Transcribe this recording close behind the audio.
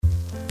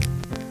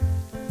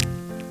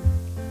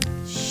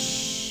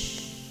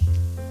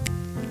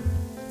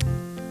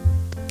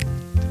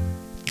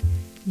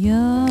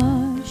Your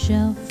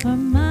shelf or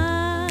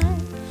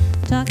mine,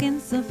 talking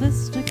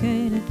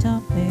sophisticated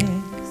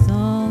topics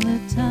all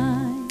the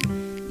time.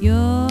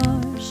 Your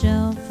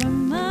shelf or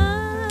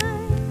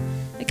mine,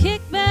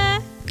 kick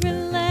back,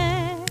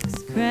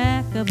 relax,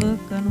 crack a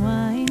book,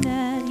 unwind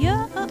at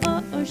your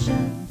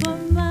shelf or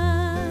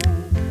mine.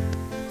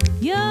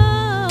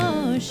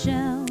 Your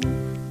shelf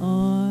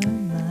or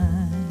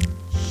mine.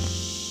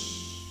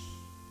 Shh.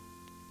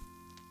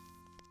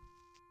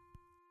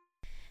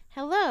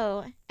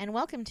 Hello, and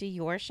welcome to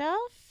Your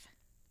Shelf.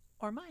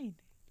 Or mine.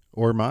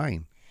 Or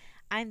mine.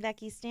 I'm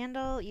Becky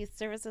Standel, Youth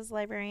Services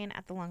Librarian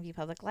at the Longview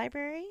Public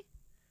Library.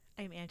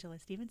 I'm Angela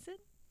Stevenson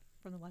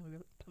from the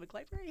Longview Public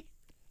Library.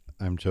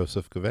 I'm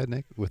Joseph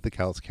Govednik with the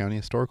Cowlitz County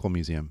Historical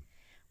Museum.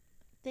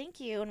 Thank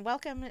you, and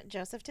welcome,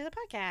 Joseph, to the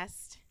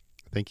podcast.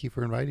 Thank you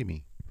for inviting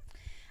me.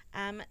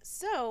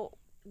 So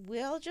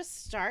we'll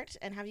just start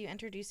and have you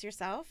introduce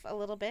yourself a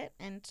little bit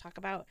and talk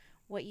about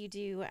what you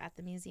do at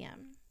the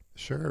museum.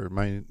 Sure.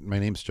 My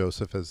name's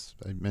Joseph, as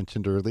I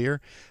mentioned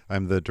earlier.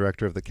 I'm the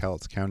director of the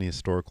Cowlitz County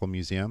Historical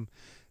Museum.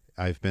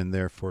 I've been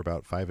there for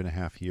about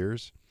 5.5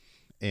 years.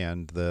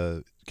 And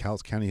the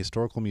Cowlitz County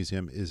Historical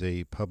Museum is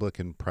a public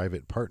and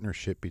private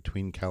partnership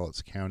between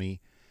Cowlitz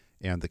County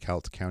and the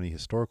Cowlitz County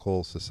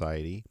Historical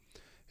Society.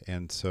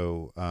 And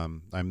so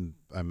I'm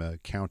a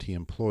county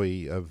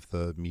employee of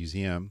the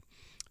museum,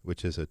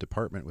 which is a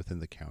department within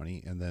the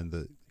county. And then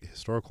the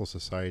Historical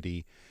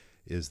Society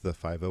is the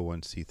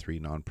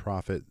 501c3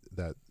 nonprofit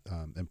that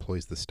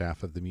employs the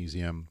staff of the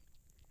museum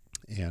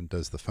and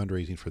does the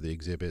fundraising for the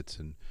exhibits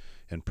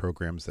and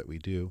programs that we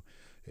do.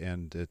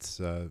 And it's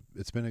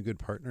been a good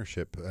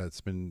partnership. It's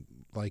been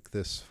like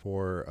this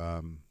for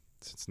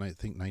since I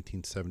think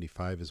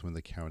 1975 is when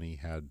the county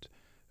had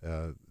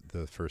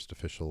the first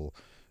official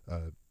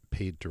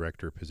paid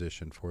director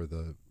position for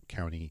the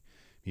county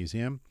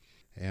museum.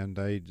 And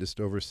I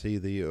just oversee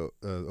the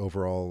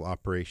overall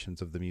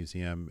operations of the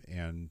museum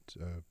and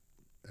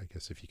I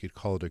guess if you could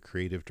call it a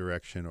creative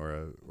direction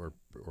or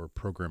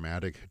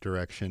programmatic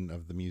direction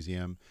of the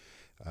museum.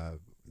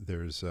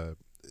 There's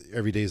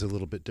every day is a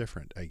little bit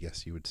different, I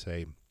guess you would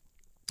say.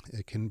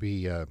 It can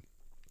be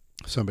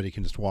somebody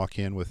can just walk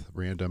in with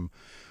random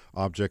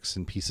objects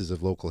and pieces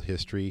of local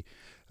history,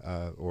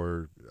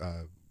 or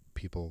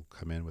people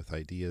come in with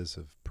ideas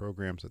of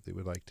programs that they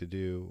would like to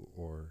do,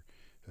 or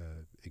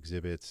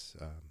exhibits.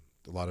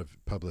 A lot of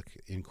public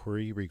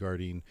inquiry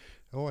regarding,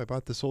 I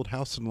bought this old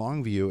house in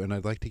Longview and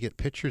I'd like to get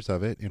pictures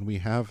of it. And we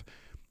have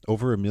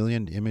over 1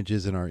 million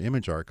images in our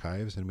image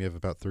archives, and we have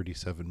about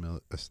 37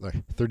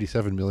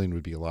 million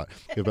would be a lot.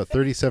 We have about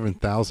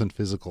 37,000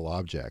 physical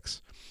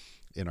objects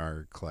in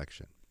our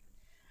collection.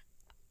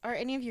 Are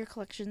any of your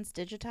collections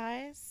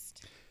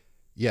digitized?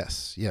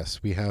 Yes.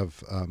 We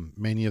have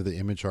many of the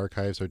image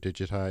archives are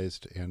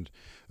digitized, and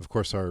of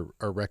course our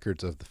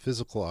records of the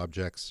physical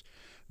objects,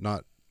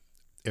 not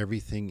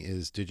everything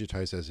is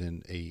digitized as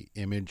in a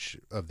image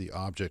of the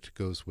object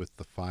goes with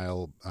the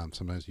file.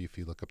 Sometimes if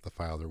you look up the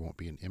file, there won't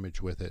be an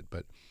image with it,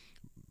 but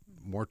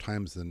more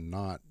times than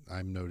not,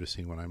 I'm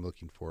noticing when I'm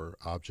looking for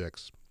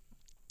objects,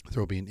 there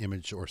will be an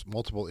image or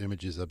multiple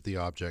images of the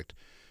object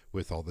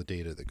with all the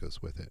data that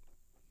goes with it.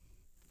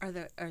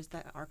 Is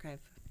that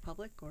archive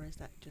public, or is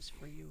that just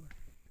for you?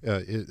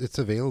 It's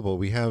available.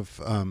 We have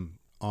on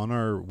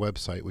our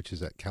website, which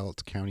is at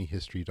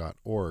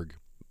cowlitzcountyhistory.org,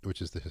 which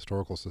is the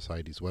Historical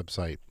Society's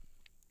website,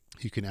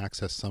 you can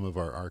access some of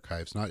our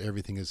archives. Not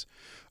everything is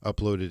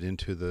uploaded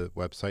into the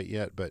website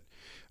yet, but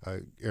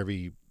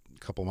every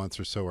couple months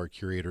or so, our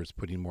curator is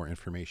putting more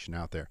information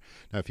out there.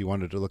 Now, if you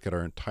wanted to look at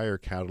our entire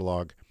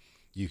catalog,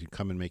 you can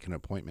come and make an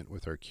appointment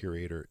with our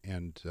curator,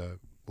 and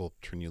we'll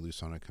turn you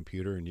loose on a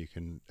computer, and you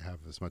can have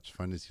as much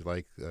fun as you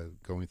like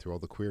going through all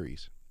the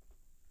queries.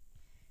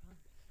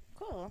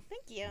 Cool,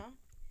 thank you.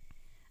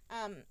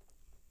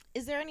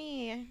 Is there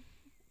any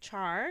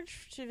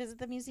charge to visit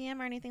the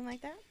museum or anything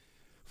like that?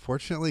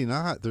 Fortunately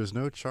not. There's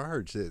no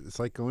charge. It's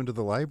like going to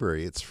the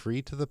library. It's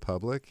free to the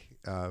public.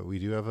 We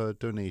do have a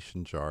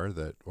donation jar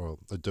or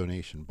a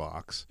donation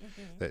box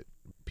that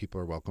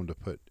people are welcome to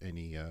put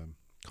any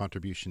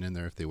contribution in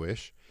there if they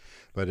wish.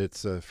 But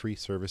it's a free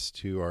service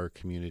to our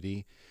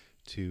community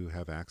to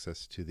have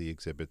access to the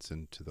exhibits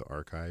and to the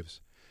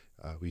archives.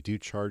 We do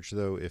charge,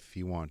 though, if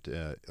you want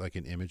like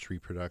an image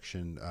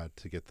reproduction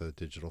to get the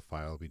digital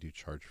file. We do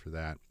charge for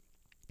that.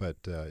 But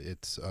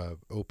it's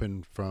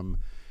open from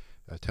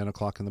 10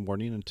 o'clock in the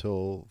morning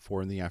until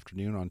 4 in the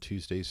afternoon on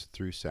Tuesdays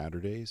through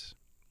Saturdays.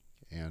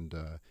 And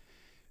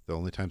the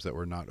only times that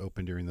we're not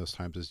open during those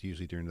times is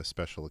usually during a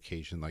special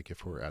occasion, like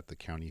if we're at the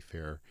county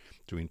fair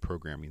doing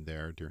programming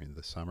there during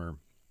the summer.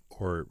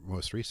 Or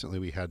most recently,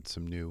 we had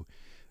some new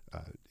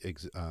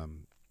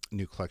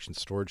collection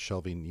storage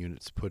shelving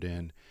units put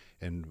in,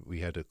 and we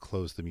had to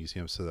close the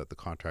museum so that the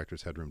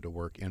contractors had room to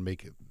work and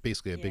make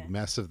basically a big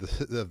mess of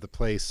the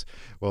place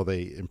while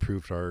they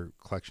improved our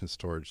collection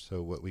storage.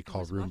 So what we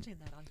call room. I was watching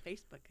that on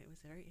Facebook. It was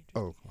very interesting.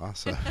 Oh,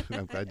 awesome!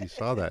 I'm glad you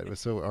saw that.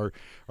 So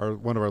our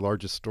one of our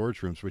largest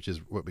storage rooms, which is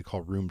what we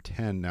call room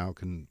 10, now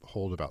can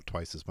hold about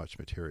twice as much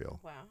material.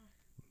 Wow.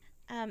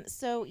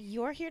 So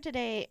you're here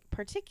today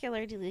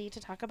particularly to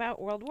talk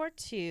about World War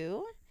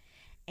II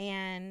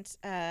and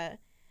the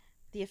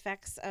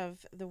effects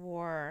of the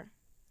war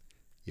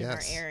in our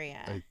Yes,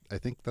 area. I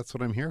think that's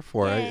what I'm here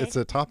for. Yay. It's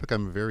a topic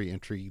I'm very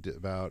intrigued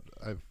about.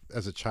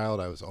 As a child,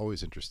 I was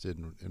always interested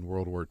in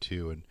World War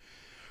II and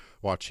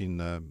watching,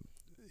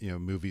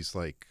 movies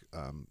like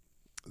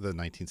the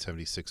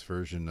 1976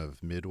 version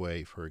of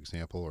Midway, for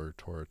example, or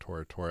Tora,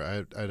 Tora,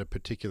 Tora. I had a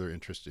particular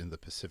interest in the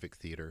Pacific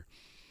Theater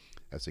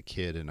as a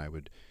kid, and I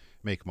would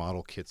make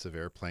model kits of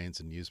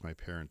airplanes and use my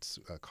parents'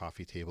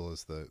 coffee table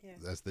as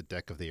the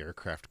deck of the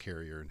aircraft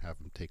carrier and have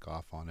them take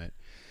off on it.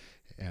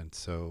 And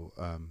so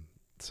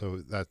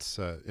that's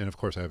and of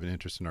course I have an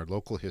interest in our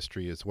local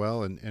history as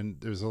well, and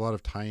there's a lot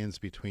of tie-ins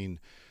between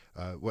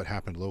what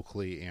happened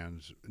locally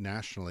and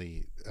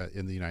nationally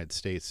in the United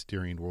States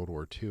during World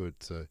War II.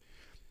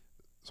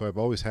 So I've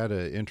always had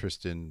an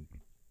interest in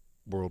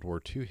World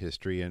War II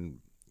history,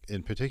 and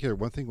in particular,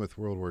 one thing with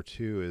World War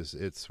II is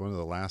it's one of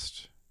the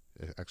last,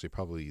 actually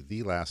probably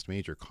the last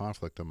major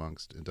conflict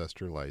amongst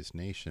industrialized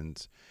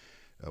nations,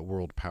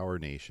 world power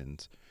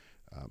nations.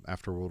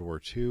 After World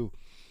War II,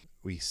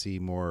 we see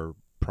more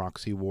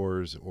proxy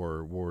wars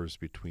or wars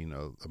between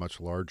a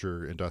much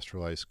larger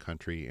industrialized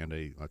country and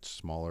a much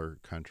smaller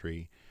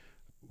country.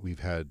 We've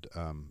had,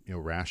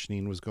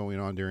 rationing was going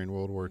on during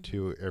World War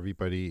II.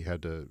 Everybody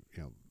had to,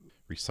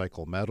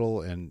 recycle metal,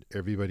 and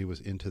everybody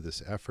was into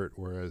this effort,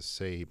 whereas,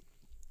 say,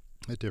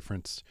 a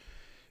difference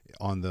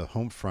on the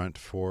home front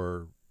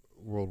for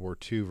World War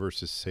II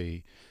versus,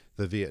 say,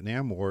 the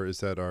Vietnam War is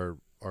that our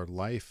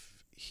life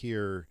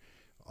here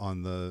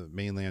on the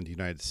mainland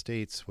United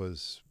States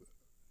was,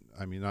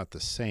 not the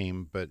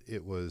same, but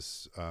it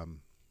was,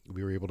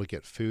 we were able to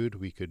get food,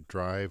 we could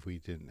drive, we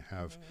didn't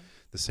have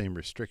the same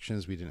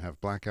restrictions, we didn't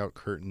have blackout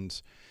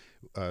curtains.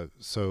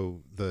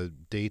 So the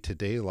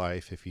day-to-day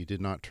life, if you did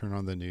not turn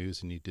on the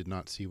news and you did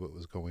not see what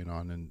was going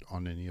on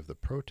any of the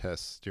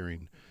protests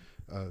during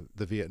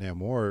the Vietnam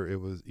War,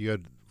 you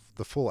had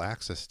the full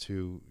access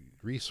to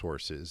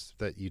resources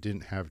that you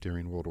didn't have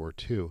during World War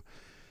II.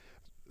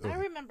 I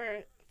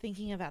remember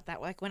thinking about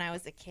that like when I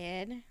was a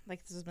kid,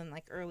 like this has been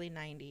like early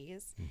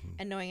 90s,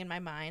 and knowing in my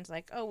mind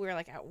like, oh, we're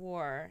like at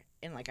war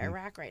in like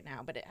Iraq right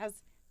now, but it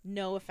has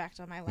no effect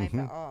on my life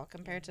at all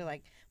compared to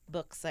like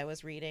books I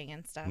was reading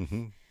and stuff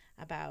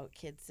about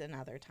kids in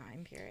other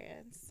time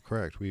periods.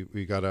 Correct.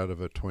 We got out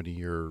of a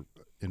 20-year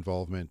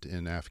involvement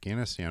in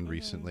Afghanistan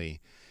recently,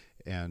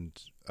 and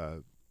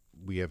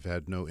we have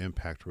had no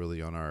impact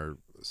really on our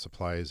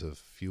supplies of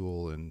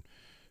fuel and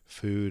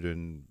food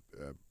and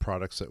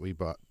products that we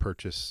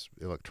purchase,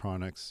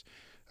 electronics.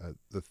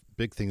 The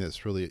big thing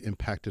that's really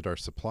impacted our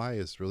supply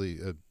is really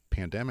a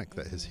pandemic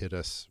that has hit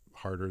us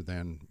harder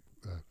than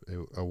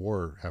a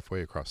war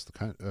halfway across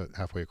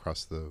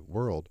the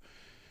world.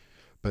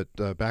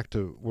 But back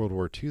to World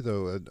War II,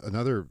 though,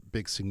 another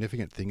big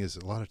significant thing is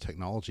a lot of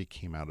technology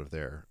came out of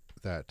there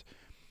that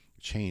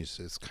changed.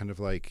 It's kind of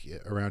like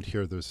around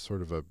here, there's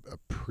sort of a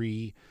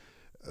pre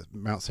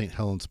Mount St.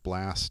 Helens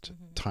blast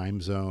time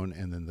zone,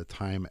 and then the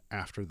time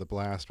after the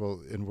blast.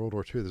 Well, in World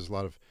War II, there's a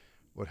lot of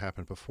what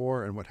happened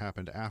before and what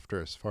happened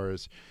after, as far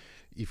as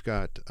you've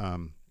got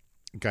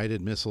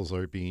guided missiles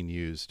are being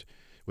used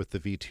with the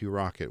V-2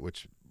 rocket,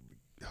 which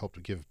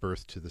helped give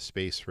birth to the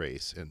space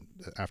race. And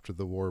after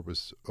the war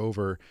was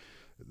over,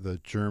 the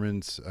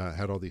Germans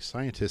had all these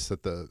scientists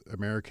that the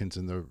Americans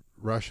and the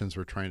Russians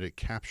were trying to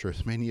capture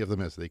as many of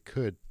them as they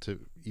could to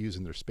use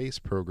in their space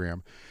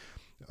program.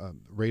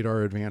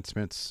 Radar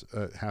advancements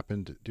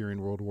happened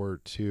during World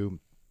War II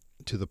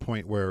to the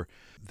point where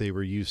they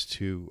were used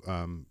to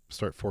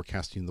start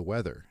forecasting the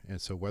weather.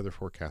 And so weather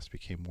forecasts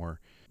became more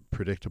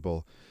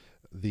predictable.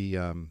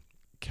 The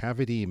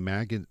cavity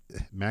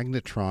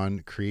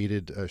magnetron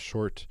created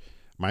short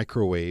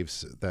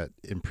microwaves that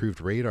improved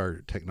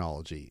radar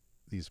technology.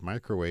 These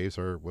microwaves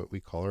are what we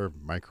call our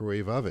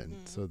microwave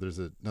oven. So there's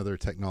another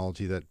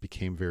technology that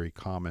became very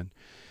common.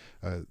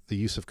 The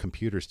use of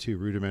computers too,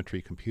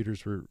 rudimentary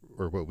computers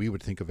or what we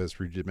would think of as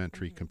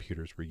rudimentary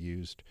computers were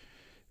used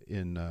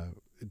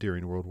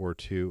during World War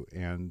II.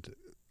 And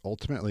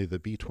ultimately the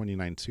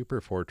B-29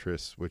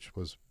 Superfortress, which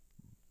was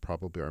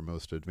probably our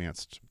most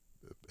advanced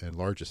and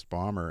largest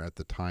bomber at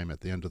the time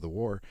at the end of the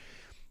war,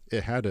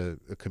 it had a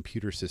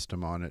computer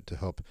system on it to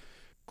help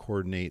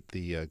coordinate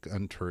the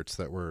gun turrets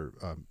that were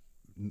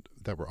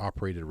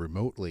operated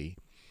remotely,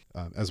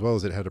 as well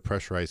as it had a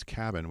pressurized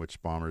cabin,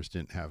 which bombers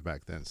didn't have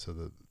back then. So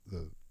the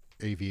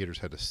aviators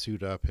had to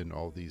suit up in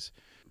all these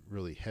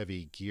really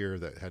heavy gear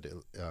that had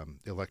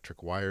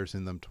electric wires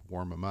in them to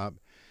warm them up.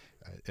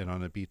 And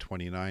on a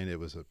B-29, it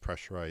was a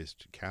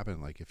pressurized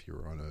cabin, like if you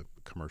were on a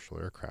commercial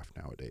aircraft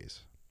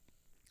nowadays.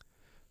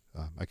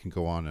 I can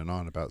go on and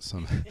on about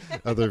some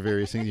other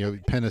various things.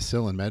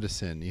 Penicillin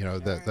medicine.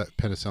 That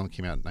penicillin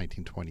came out in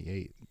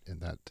 1928,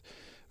 and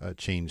that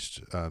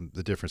changed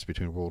the difference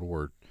between World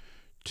War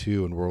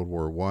II and World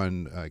War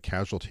I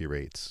casualty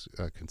rates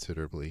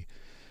considerably.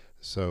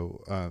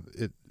 So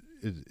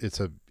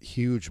it's a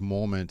huge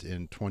moment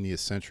in 20th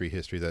century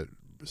history that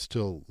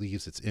still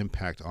leaves its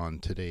impact on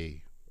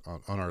today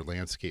on our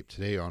landscape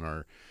today, on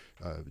our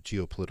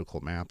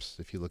geopolitical maps.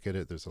 If you look at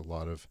it, there's a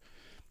lot of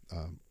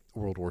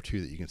World War II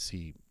that you can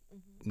see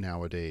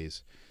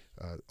nowadays.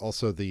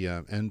 Also, the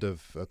end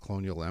of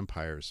colonial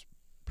empires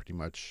pretty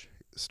much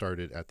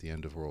started at the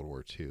end of World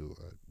War II.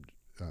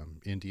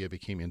 India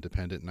became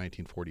independent in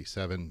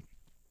 1947.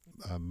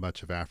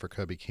 Much of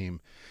Africa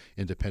became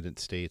independent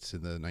states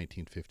in the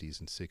 1950s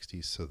and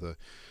 60s. So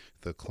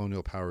the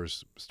colonial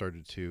powers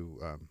started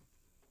to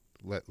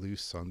let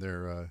loose on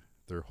their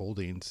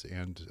holdings,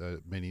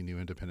 and many new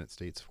independent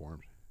states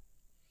formed.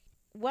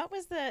 What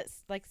was the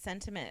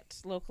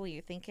sentiment locally,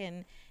 you think,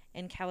 in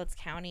Cowlitz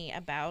County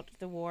about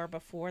the war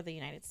before the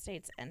United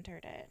States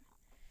entered it?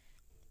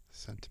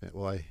 Sentiment.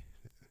 Well,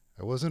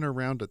 I wasn't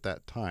around at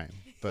that time,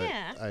 but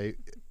Yeah.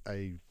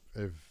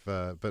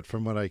 but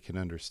from what I can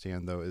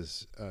understand, though,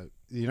 is the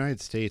United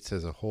States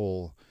as a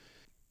whole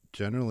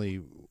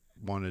generally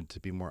wanted to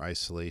be more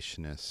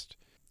isolationist,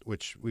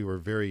 which we were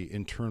very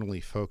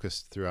internally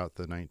focused throughout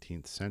the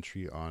 19th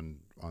century on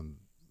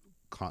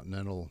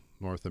continental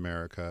North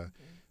America,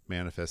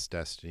 manifest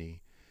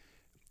destiny.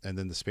 And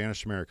then the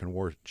Spanish-American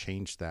War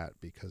changed that,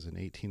 because in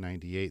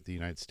 1898 the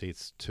United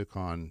States took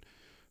on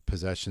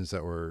possessions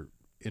that were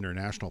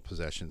international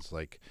possessions,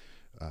 like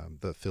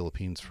the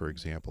Philippines, for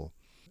example,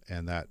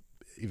 and that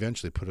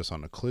eventually put us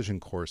on a collision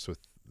course with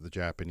the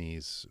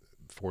Japanese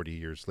 40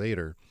 years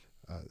later.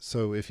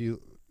 So if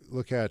you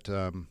look at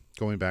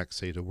going back,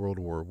 say, to World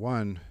War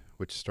I,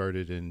 which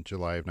started in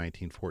July of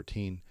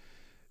 1914,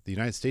 the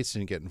United States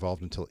didn't get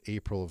involved until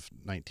April of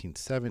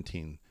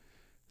 1917.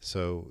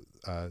 So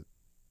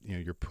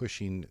you're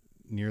pushing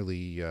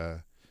nearly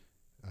I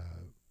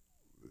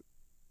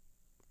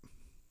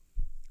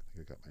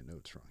think I got my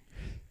notes wrong.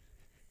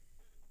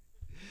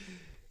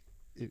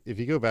 If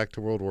you go back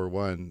to World War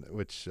I,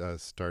 which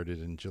started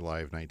in July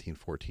of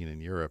 1914 in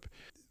Europe,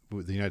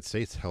 the United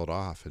States held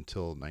off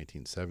until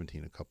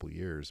 1917, a couple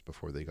years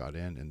before they got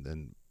in, and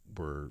then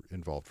were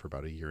involved for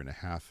about a year and a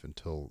half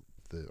until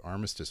the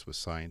armistice was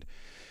signed.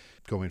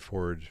 Going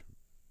forward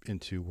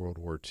into World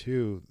War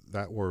II,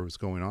 that war was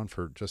going on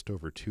for just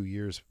over 2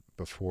 years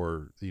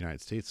before the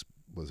United States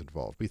was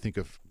involved. We think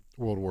of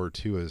World War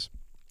II as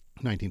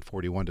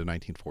 1941 to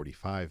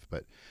 1945,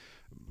 but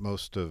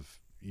most of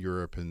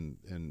Europe and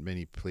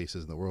many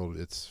places in the world,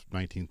 it's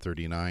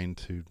 1939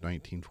 to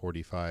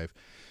 1945,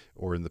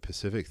 or in the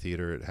Pacific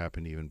theater, it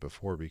happened even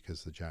before,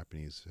 because the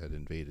Japanese had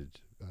invaded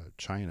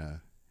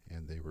China,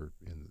 and they were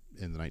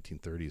in the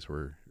 1930s,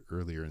 were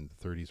earlier in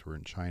the 30s were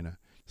in China.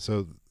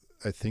 So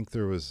I think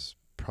there was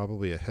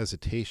probably a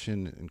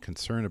hesitation and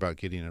concern about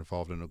getting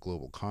involved in a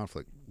global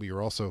conflict. We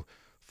were also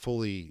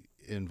fully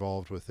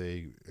involved with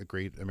a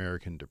great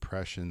American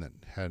Depression that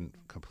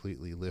hadn't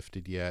completely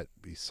lifted yet.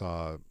 We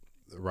saw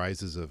the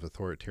rises of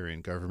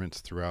authoritarian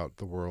governments throughout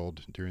the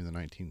world during the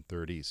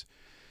 1930s.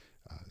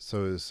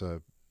 So it was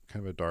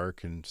kind of a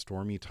dark and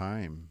stormy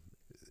time.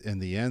 In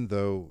the end,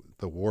 though,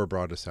 the war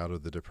brought us out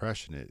of the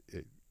Depression.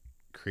 It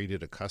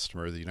created a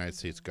customer, the United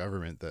States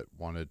government, that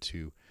wanted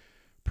to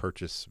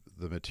purchase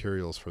the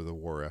materials for the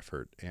war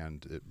effort,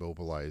 and it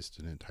mobilized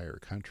an entire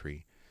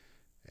country.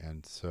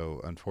 And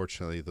so,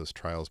 unfortunately, those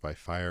trials by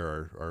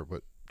fire are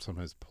what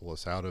sometimes pull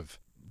us out of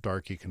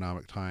dark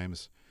economic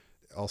times.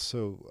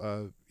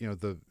 Also,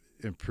 the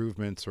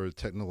improvements or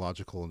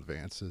technological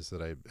advances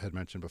that I had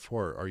mentioned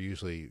before are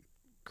usually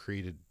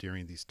created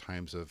during these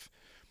times of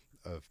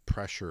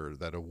pressure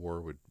that a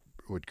war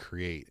would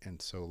create.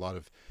 And so a lot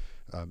of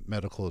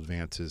medical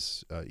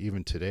advances,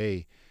 even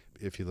today,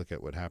 if you look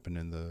at what happened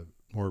in the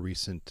more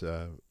recent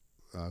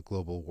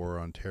global war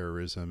on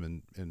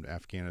terrorism in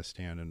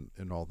Afghanistan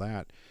and all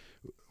that,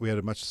 we had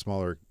a much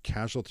smaller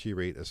casualty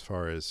rate as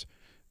far as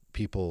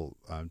people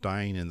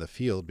dying in the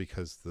field,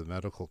 because the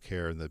medical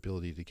care and the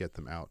ability to get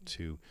them out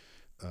to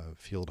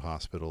field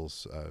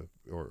hospitals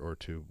or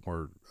to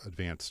more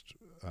advanced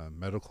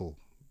medical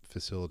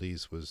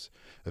facilities was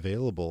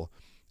available.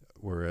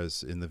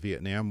 Whereas in the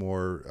Vietnam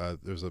War,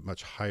 there's a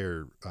much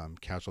higher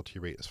casualty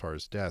rate as far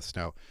as deaths.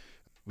 Now,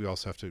 we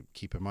also have to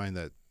keep in mind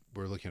that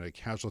we're looking at a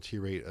casualty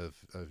rate of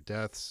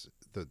deaths.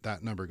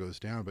 That number goes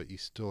down, but you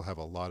still have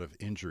a lot of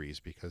injuries,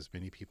 because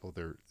many people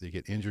they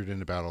get injured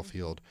in a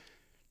battlefield.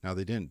 Now,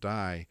 they didn't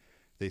die,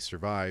 they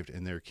survived,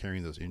 and they're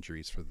carrying those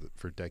injuries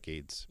for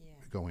decades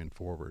going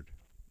forward.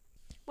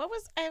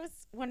 I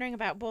was wondering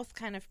about both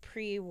kind of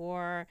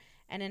pre-war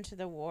and into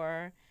the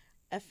war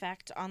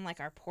effect on like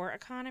our port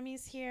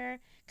economies here,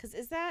 because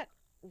is that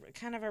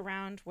kind of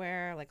around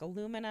where like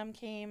aluminum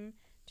came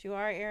to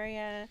our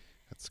area?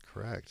 That's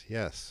correct.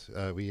 Yes,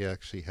 we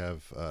actually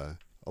have a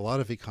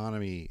lot of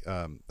economy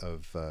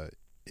of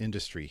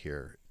industry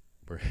here.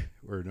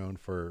 We're known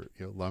for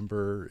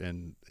lumber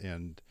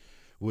and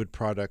wood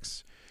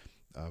products.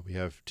 We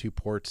have 2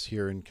 ports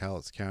here in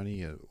Cowlitz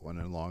County, one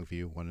in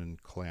Longview, one in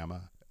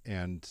Kalama.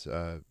 And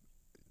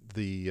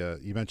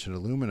you mentioned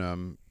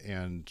aluminum,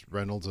 and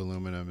Reynolds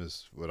Aluminum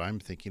is what I'm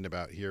thinking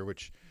about here,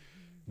 which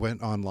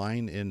went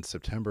online in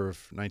September of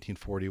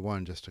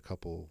 1941, just a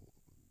couple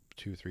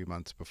 2-3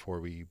 months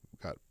before we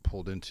got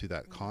pulled into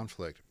that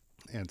conflict.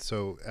 And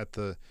so at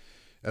the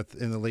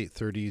in the late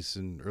 30s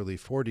and early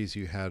 40s,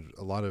 you had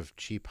a lot of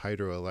cheap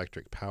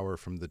hydroelectric power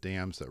from the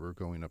dams that were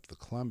going up the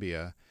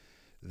Columbia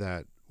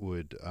that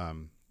would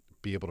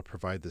be able to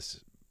provide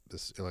this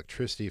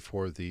electricity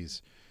for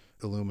these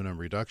aluminum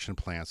reduction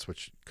plants,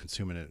 which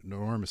consume an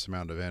enormous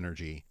amount of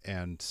energy.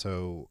 And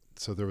so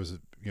there was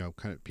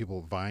kind of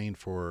people vying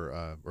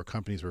for or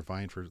companies were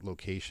vying for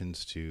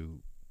locations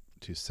to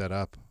set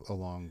up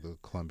along the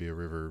Columbia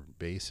River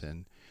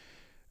Basin.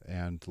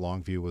 And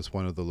Longview was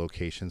one of the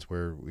locations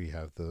where we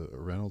have the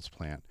Reynolds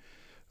plant.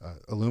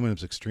 Aluminum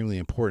is extremely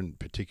important,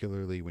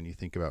 particularly when you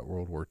think about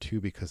World War II,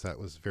 because that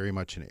was very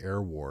much an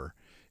air war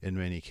in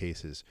many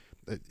cases.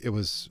 It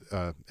was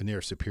an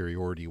air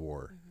superiority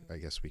war, I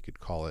guess we could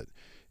call it,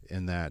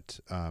 in that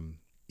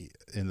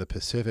in the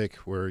Pacific,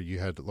 where you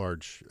had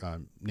large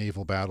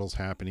naval battles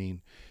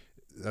happening,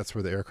 that's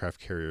where the aircraft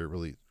carrier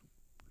really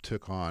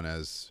took on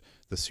as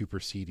the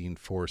superseding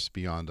force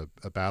beyond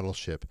a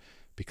battleship,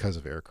 because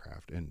of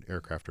aircraft, and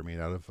aircraft are made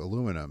out of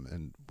aluminum.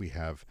 And we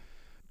have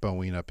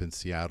Boeing up in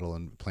Seattle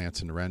and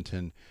plants in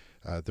Renton.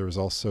 There was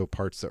also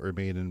parts that were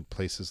made in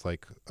places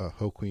like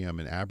Hoquiam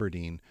and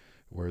Aberdeen,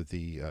 where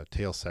the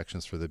tail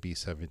sections for the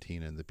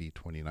B-17 and the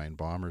B-29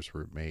 bombers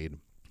were made.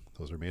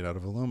 Those are made out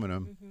of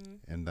aluminum,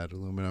 and that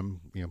aluminum,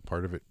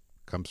 part of it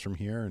comes from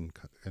here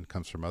and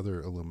comes from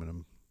other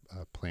aluminum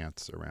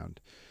plants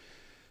around.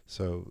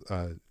 So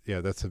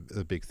that's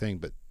a big thing.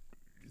 But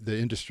the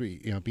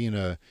industry, being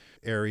a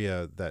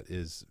area that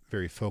is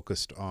very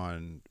focused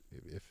on,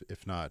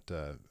 if not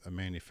a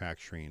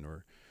manufacturing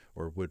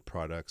or wood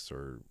products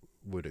or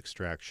wood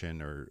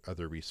extraction or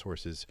other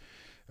resources,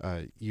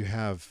 you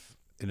have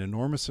an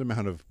enormous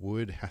amount of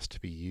wood has to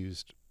be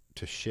used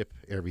to ship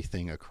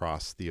everything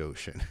across the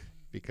ocean,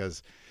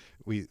 because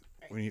when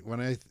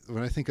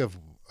I think of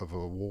a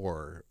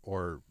war,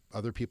 or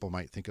other people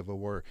might think of a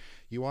war,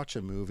 you watch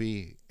a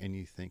movie and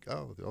you think,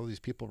 oh, all these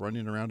people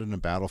running around in a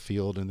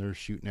battlefield and they're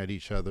shooting at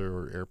each other,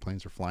 or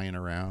airplanes are flying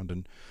around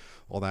and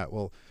all that.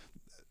 Well,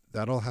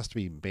 that all has to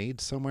be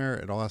made somewhere.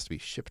 It all has to be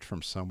shipped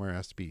from somewhere. It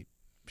has to be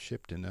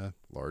shipped in a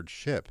large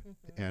ship,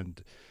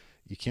 and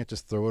you can't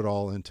just throw it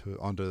all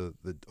onto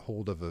the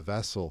hold of a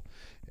vessel.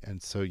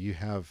 And so you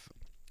have,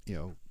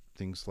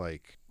 things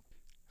like,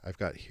 I've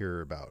got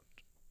here about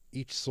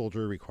each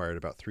soldier required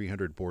about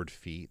 300 board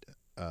feet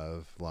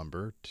of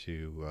lumber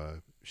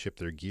to ship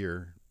their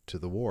gear to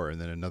the war, and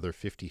then another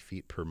 50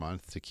 feet per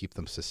month to keep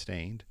them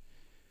sustained.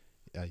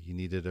 You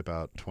needed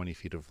about 20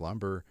 feet of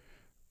lumber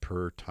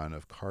per ton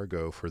of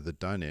cargo for the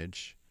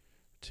dunnage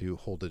to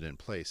hold it in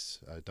place.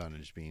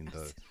 Dunnage being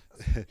the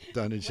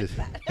dunnage is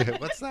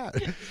what's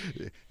that?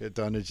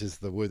 Dunnage is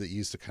the wood that you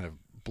use to kind of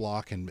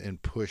block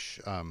and push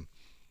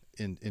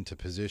into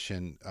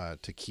position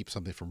to keep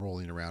something from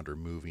rolling around or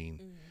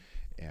moving.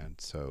 And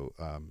so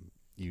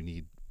you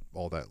need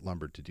all that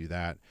lumber to do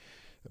that.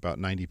 About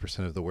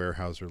 90% of the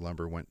Weyerhaeuser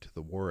lumber went to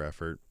the war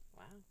effort.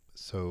 Wow.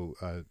 So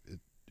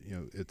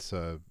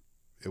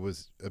it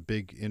was a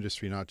big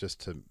industry, not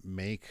just to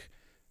make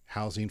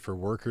housing for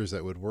workers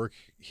that would work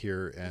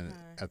here and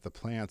at the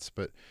plants,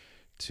 but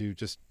to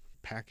just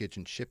package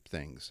and ship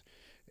things.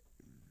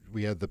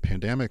 We had the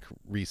pandemic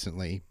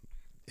recently,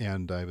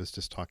 and I was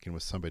just talking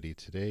with somebody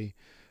today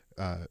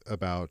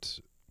about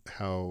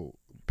how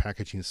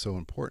packaging is so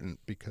important,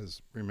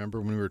 because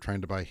remember when we were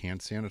trying to buy hand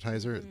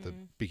sanitizer at the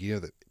beginning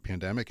of the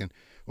pandemic, and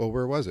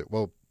where was it?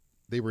 Well,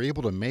 they were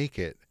able to make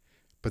it,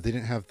 but they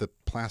didn't have the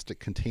plastic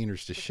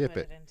containers to ship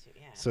it.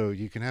 So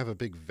you can have a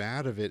big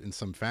vat of it in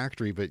some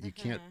factory, but you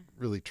can't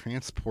really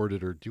transport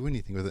it or do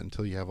anything with it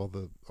until you have all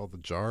the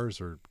jars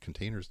or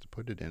containers to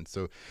put it in.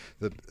 So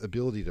the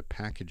ability to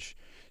package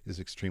is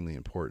extremely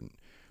important.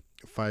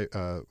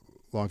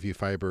 Longview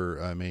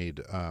Fiber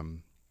made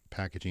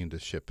packaging to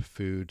ship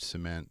food,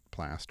 cement,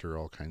 plaster,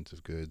 all kinds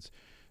of goods.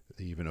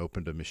 They even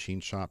opened a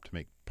machine shop to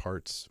make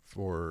parts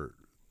for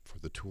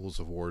the tools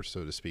of war,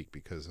 so to speak,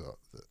 because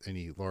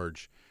any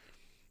large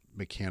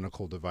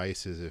mechanical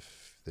devices,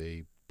 if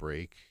they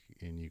break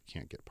and you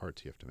can't get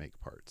parts, you have to make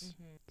parts.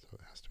 So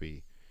it has to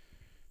be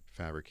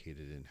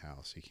fabricated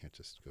in-house. You can't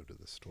just go to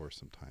the store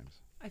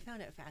sometimes. I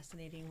found it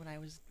fascinating when I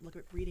was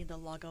reading the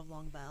log of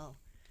Longview.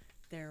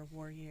 Their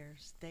war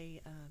years,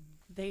 they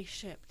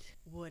shipped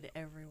wood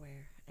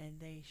everywhere, and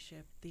they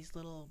shipped these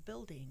little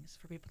buildings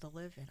for people to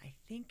live in. I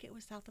think it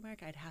was South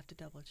America. I'd have to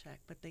double check,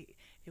 but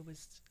it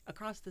was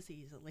across the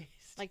seas at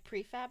least. Like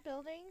prefab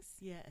buildings?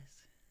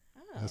 Yes.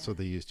 Oh. That's what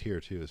they used here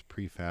too, is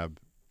prefab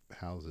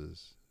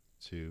houses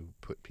to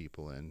put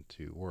people in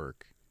to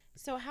work.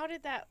 So how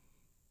did that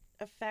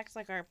affect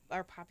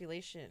our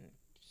population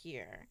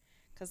here?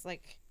 Because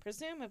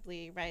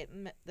presumably, right,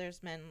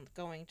 there's men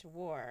going to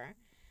war,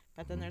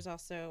 but then there's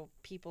also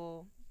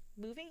people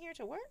moving here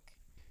to work?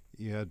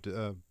 You had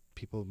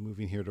people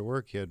moving here to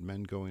work. You had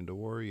men going to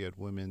war. You had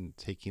women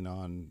taking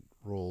on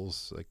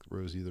roles like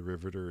Rosie the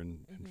Riveter in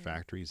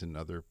factories and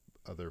other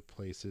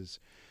places.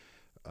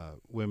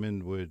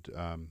 Women would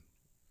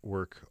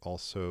work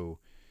also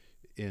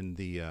in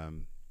the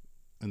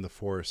in the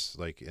forests,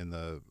 like in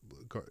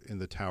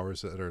the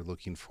towers that are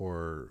looking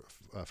for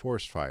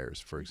forest fires,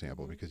 for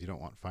example, because you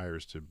don't want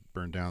fires to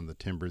burn down the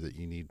timber that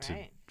you need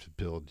Right. to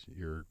build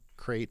your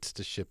crates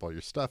to ship all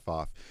your stuff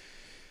off.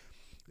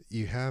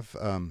 You have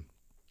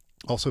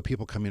also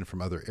people come in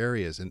from other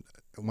areas. And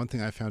one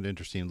thing I found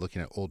interesting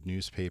looking at old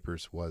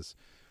newspapers was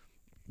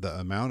the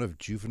amount of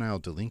juvenile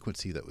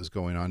delinquency that was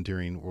going on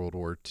during World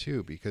War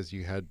II, because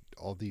you had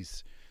all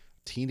these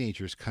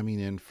teenagers coming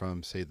in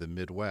from, say, the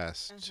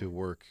Midwest to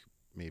work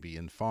maybe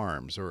in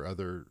farms or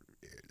other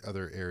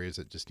areas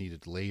that just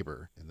needed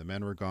labor. And the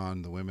men were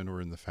gone, the women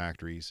were in the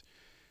factories.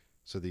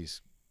 So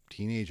these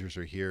teenagers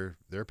are here.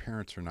 Their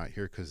parents are not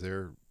here because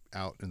they're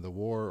out in the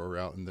war or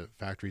out in the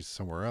factories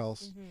somewhere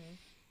else.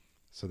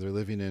 So they're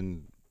living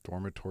in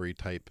dormitory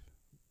type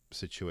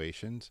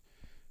situations.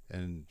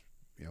 And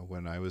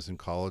when I was in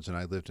college and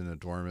I lived in a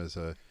dorm as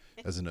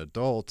an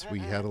adult, we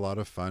had a lot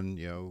of fun,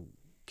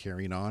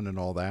 carrying on and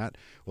all that.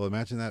 Well,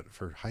 imagine that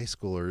for high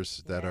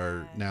schoolers that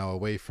are now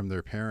away from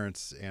their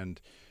parents and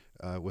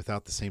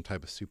without the same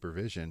type of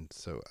supervision.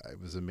 So I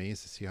was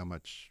amazed to see how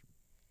much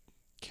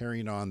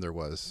carrying on there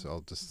was.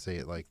 I'll just say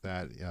it like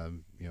that.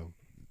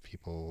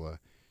 People,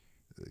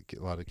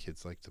 a lot of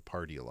kids like to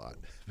party a lot,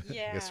 I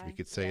guess we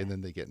could say, and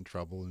then they get in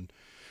trouble and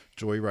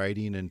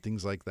joyriding and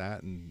things like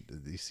that. And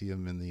you see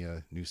them in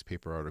the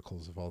newspaper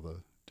articles of all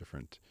the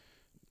different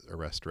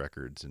arrest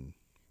records and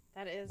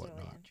That is whatnot.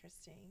 really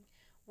interesting.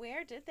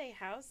 Where did they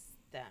house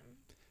them?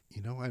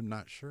 I'm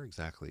not sure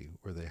exactly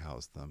where they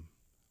housed them.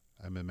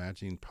 I'm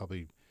imagining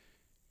probably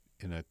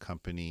in a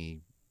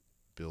company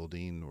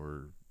building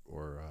or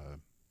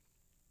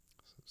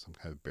some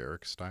kind of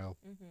barrack style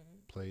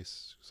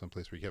place,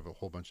 someplace where you have a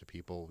whole bunch of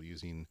people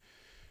using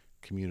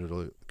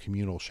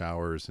communal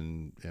showers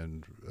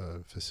and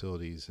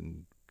facilities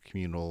and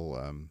communal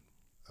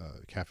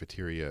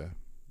cafeteria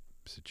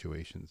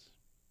situations,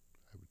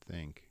 I would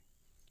think.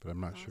 But I'm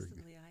not sure.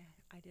 Possibly,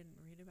 I didn't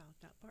read about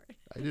that part.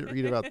 I didn't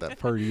read about that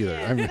part either.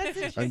 Yeah,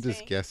 that's I'm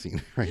just interesting.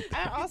 guessing right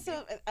I there.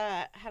 also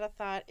had a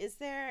thought. Is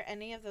there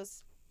any of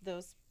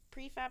those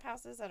prefab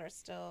houses that are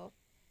still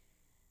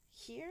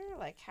here?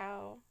 Like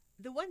how?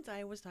 The ones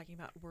I was talking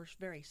about were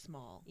very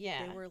small.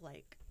 Yeah. They were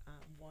like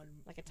one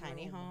Like a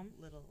tiny room, home?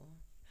 little,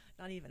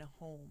 not even a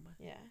home.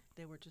 Yeah.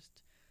 They were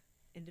just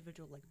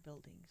individual like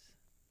buildings,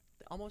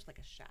 almost like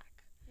a shack.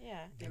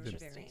 Yeah. They were very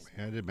Interesting.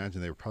 small. I'd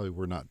imagine they probably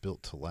were not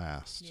built to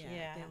last.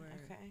 Yeah, they were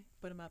Okay.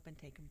 put them up and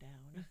take them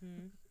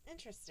down.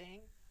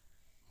 Interesting.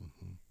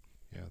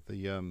 Yeah.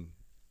 The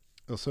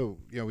also,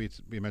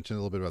 we mentioned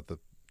a little bit about the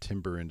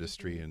timber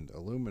industry and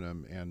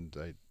aluminum, and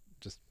I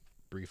just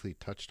briefly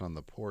touched on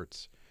the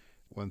ports.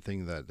 One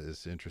thing that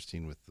is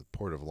interesting with the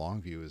port of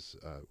Longview is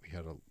we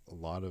had a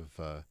lot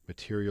of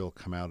material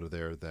come out of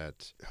there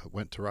that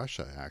went to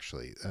Russia,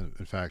 actually.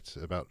 In fact,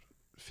 about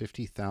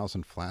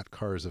 50,000 flat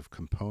cars of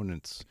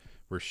components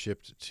were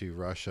shipped to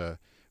Russia,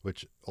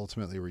 which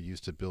ultimately were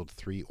used to build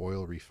 3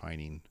 oil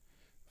refining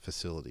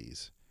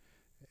facilities.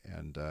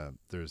 And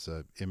there's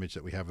an image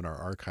that we have in our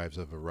archives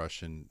of a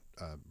Russian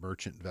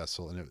merchant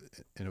vessel, and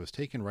it was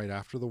taken right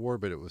after the war,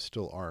 but it was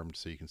still armed,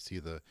 so you can see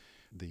the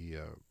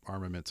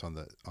armaments on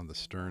the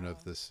stern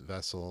of this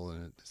vessel,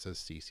 and it says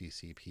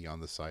CCCP on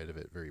the side of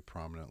it very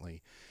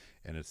prominently,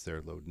 and it's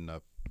there loading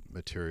up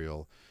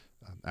material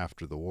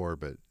after the war.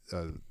 But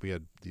we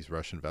had these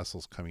Russian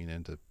vessels coming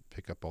in to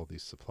pick up all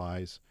these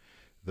supplies.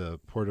 The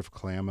port of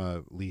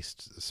Kalama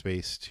leased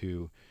space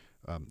to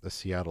a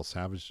Seattle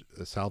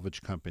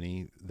salvage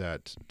company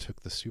that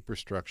took the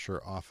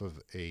superstructure off of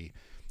a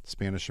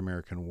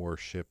Spanish-American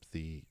warship,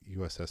 the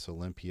USS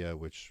Olympia,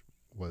 which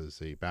was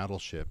a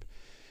battleship.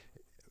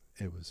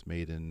 It was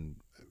made in,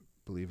 I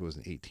believe it was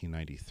in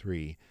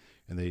 1893,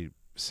 and they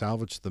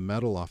salvaged the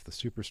metal off the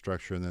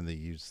superstructure, and then they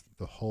used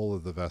the hull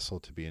of the vessel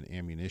to be an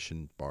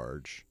ammunition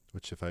barge,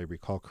 which, if I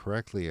recall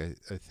correctly,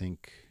 I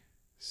think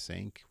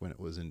sank when it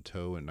was in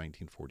tow in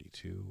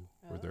 1942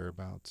 or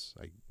thereabouts.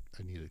 I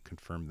need to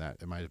confirm that.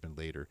 It might have been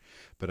later,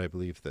 but I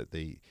believe that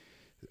they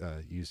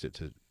used it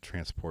to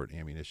transport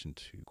ammunition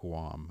to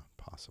Guam,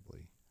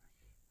 possibly.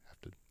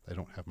 I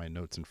don't have my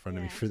notes in front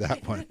of me for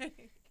that one,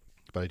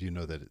 but I do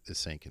know that it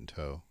sank in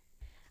tow.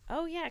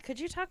 Oh yeah. Could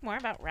you talk more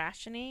about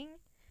rationing?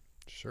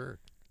 Sure.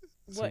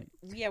 What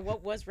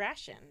was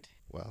rationed?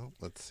 Well,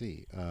 let's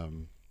see.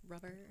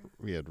 Rubber.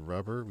 We had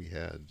rubber, we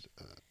had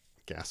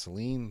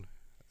gasoline,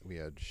 we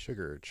had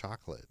sugar,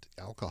 chocolate,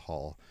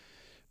 alcohol,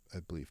 I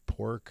believe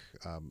pork,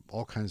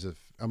 all kinds of,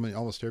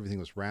 almost everything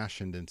was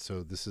rationed. And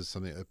so this is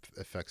something that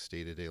affects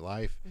day-to-day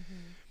life.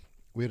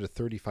 We had a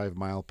 35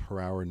 mile per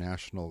hour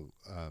national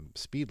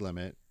speed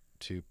limit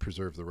to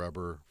preserve the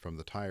rubber from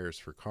the tires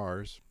for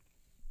cars.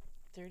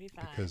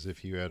 35. Because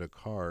if you had a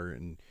car,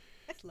 and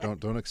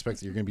don't expect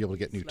that you're going to be able to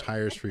get new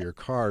tires for your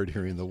car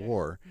during the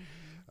war.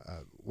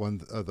 One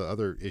of the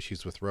other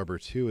issues with rubber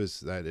too is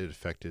that it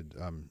affected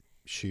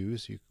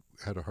shoes. You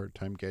had a hard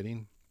time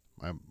getting.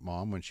 My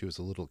mom, when she was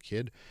a little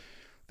kid,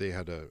 they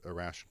had a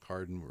ration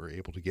card and were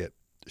able to get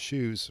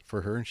shoes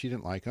for her, and she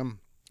didn't like them.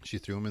 She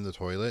threw them in the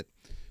toilet,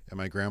 And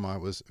my grandma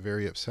was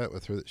very upset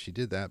with her that she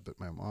did that, but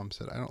my mom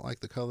said, I don't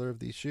like the color of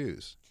these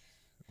shoes.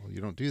 Well,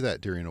 you don't do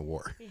that during a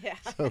war. Yeah.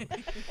 So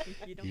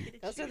You don't get to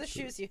Those are the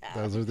choose. shoes you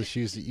have. those are the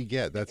shoes that you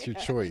get. That's your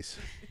choice.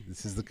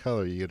 This is the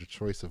color. You get a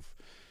choice of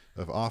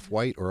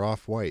off-white or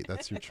off-white.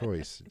 That's your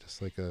choice.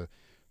 Just like a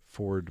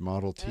Ford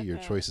Model T, your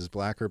choice is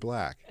black or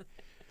black.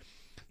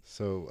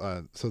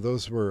 So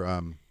those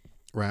were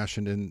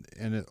rationed,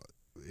 and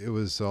it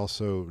was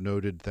also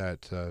noted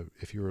that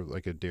if you were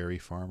like a dairy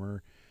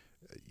farmer,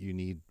 you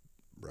need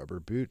rubber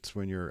boots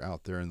when you're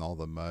out there in all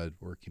the mud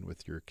working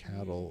with your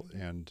cattle,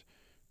 and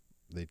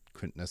they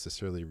couldn't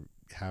necessarily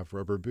have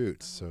rubber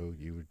boots, so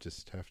you would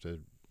just have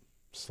to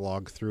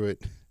slog through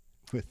it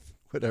with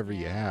whatever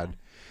you had.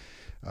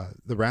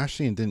 The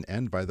rationing didn't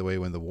end, by the way,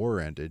 when the war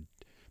ended.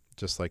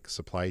 Just like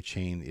supply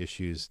chain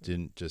issues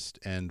didn't just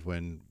end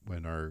when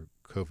our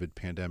COVID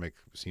pandemic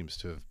seems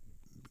to have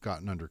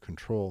gotten under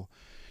control.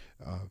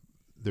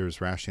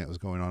 There's rationing that was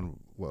going on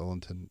well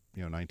into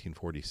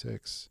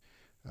 1946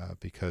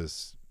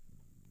 because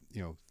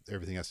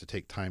everything has to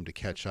take time to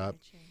catch up.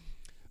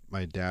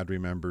 My dad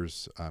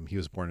remembers he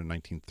was born in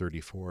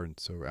 1934, and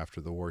so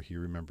after the war he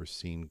remembers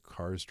seeing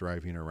cars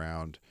driving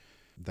around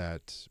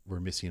that were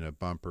missing a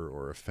bumper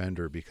or a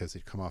fender because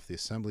they'd come off the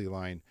assembly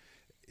line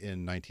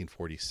in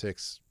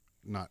 1946,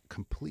 not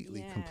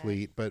completely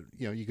complete, but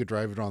you could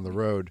drive it on the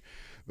road.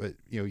 But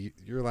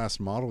your last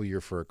model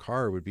year for a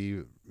car would be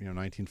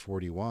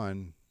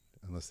 1941,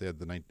 unless the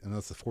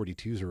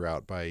 42s were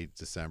out by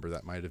December.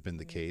 That might have been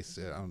the case.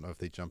 I don't know if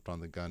they jumped on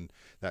the gun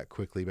that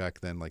quickly back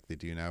then, like they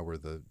do now, where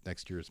the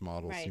next year's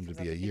models seem to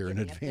be a year in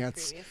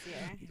advance.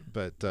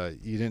 But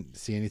you didn't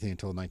see anything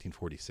until the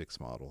 1946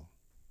 model.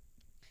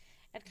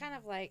 It's kind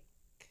of like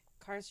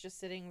cars just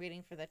sitting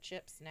waiting for the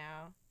chips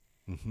now.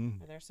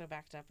 Or they're so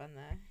backed up on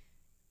the...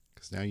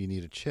 Because now you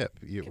need a chip.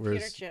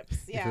 Computer chips.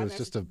 Yeah, if it was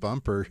just a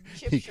bumper,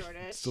 you could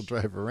still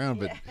drive around.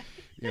 But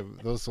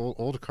those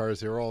old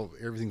cars,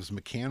 everything was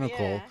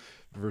mechanical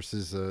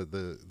versus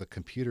the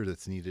computer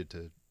that's needed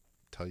to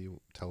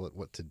tell it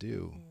what to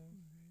do.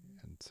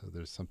 And so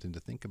there's something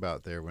to think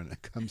about there when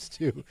it comes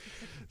to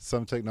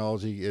some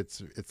technology.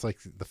 It's like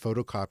the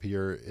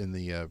photocopier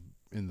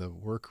in the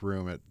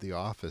workroom at the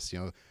office.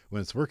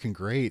 When it's working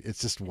great,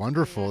 it's just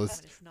wonderful.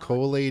 It's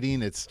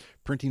collating, it's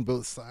printing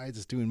both sides,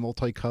 it's doing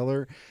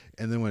multicolor.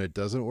 And then when it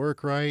doesn't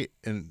work right,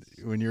 and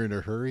when you're in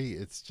a hurry,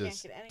 it's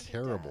just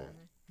terrible.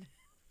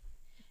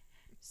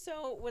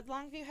 So would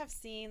Longview have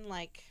seen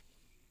like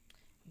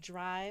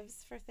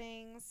drives for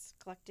things,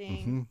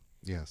 collecting?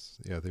 Yes.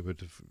 Yeah, they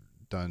would have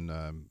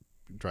done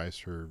drives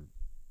for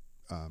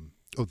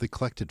they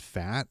collected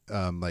fat,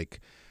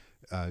 like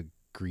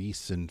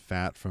grease and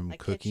fat from like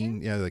cooking.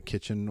 Kitchen? Yeah, the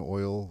kitchen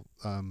oil,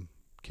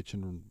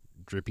 kitchen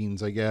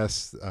drippings, I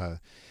guess.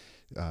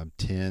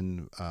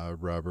 Tin,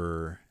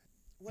 rubber.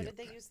 What did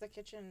they use the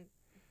kitchen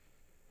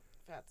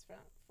fats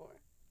for?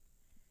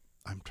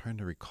 I'm trying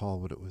to recall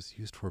what it was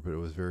used for, but it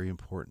was very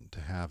important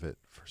to have it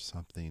for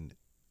something,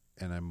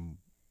 and I'm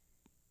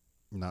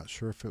not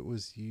sure if it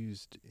was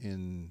used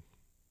in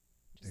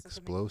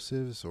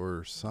explosives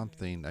or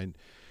something. I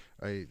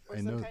know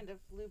some kind of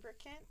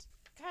lubricant.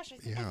 Gosh, I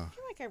feel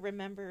like I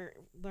remember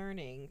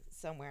learning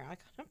somewhere, like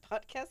on a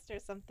podcast or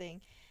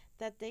something,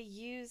 that they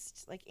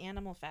used like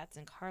animal fats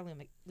and car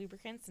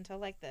lubricants until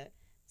like the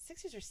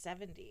 60s or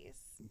 70s.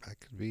 That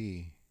could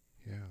be,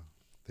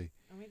 yeah.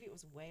 Or maybe it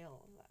was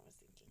whale that I was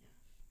thinking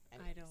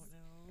of. I don't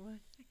know.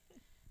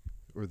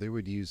 Or they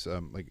would use,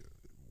 like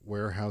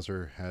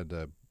Weyerhaeuser had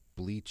a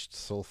bleached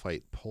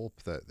sulfite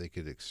pulp that they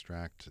could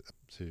extract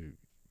to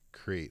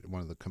create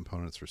one of the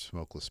components for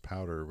smokeless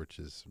powder, which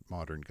is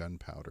modern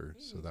gunpowder.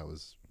 So that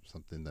was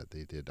something that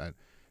they did. I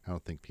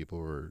don't think people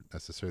were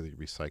necessarily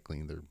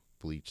recycling their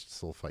bleached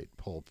sulfite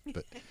pulp,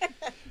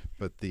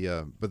 but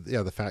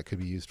the fat could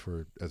be used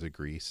as a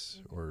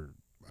grease or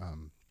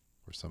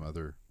some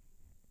other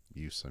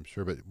use, I'm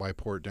sure. But why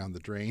pour it down the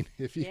drain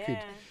if you could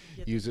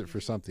use it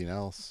for something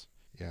else?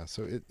 Yeah.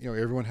 So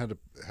everyone had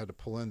to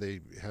pull in.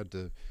 They had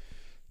to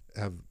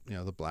have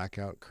the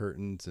blackout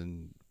curtains,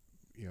 and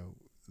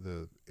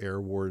the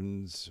air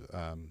wardens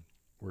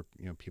were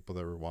people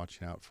that were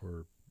watching out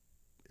for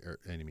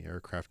enemy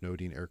aircraft,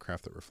 noting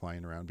aircraft that were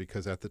flying around,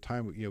 because at the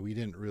time we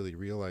didn't really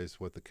realize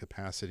what the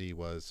capacity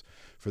was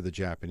for the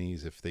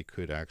Japanese, if they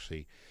could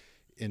actually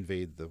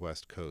invade the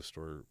West Coast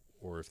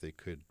or if they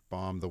could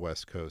bomb the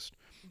West Coast.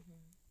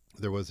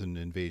 There was an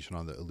invasion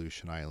on the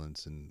Aleutian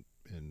Islands in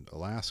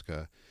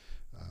Alaska,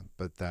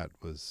 but that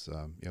was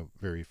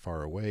very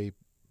far away.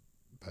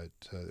 But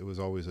it was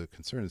always a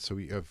concern. So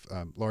we have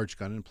large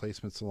gun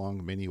emplacements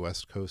along many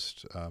West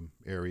Coast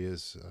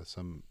areas.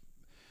 Some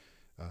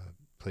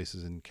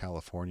places in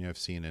California I've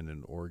seen, and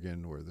in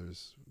Oregon, where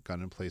there's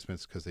gun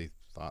emplacements because they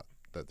thought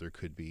that there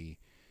could be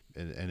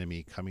an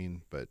enemy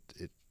coming. But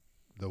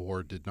the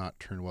war did not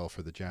turn well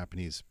for the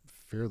Japanese.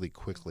 Fairly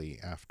quickly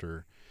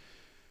after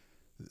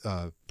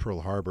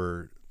Pearl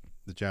Harbor,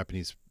 the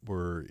Japanese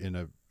were in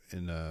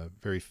a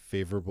very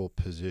favorable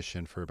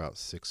position for about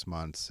 6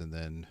 months, and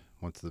then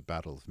once the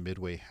Battle of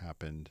Midway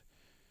happened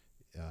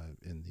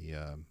in the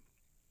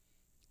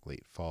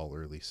late fall,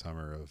 early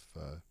summer of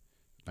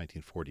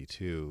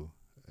 1942,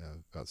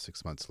 about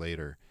 6 months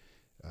later,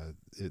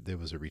 there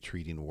was a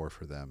retreating war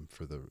for them,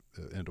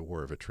 and a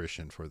war of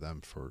attrition for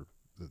them for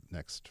the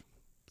next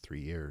 3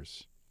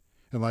 years.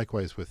 And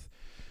likewise with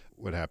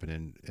what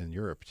happened in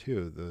Europe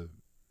too.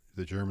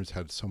 The Germans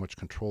had so much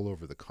control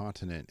over the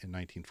continent in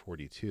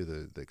 1942.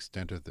 The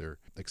extent of their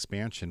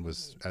expansion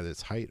was at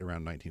its height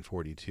around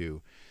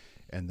 1942,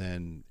 and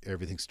then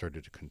everything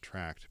started to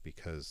contract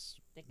because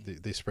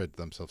they spread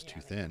themselves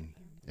too thin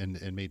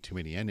and made too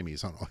many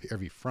enemies on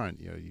every front.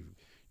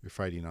 You're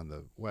fighting on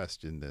the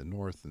west, in the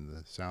north, and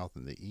the south,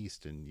 and the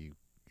east, and you're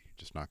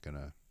just not going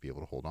to be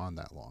able to hold on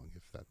that long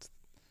if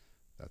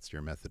that's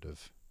your method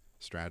of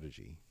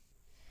strategy.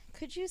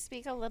 Could you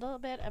speak a little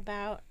bit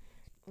about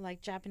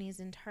like Japanese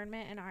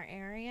internment in our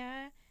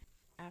area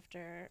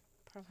after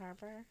Pearl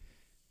Harbor?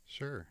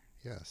 Sure.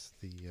 Yes.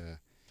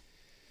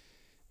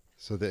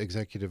 So the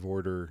Executive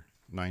Order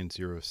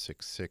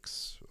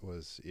 9066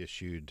 was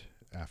issued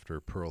after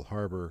Pearl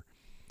Harbor,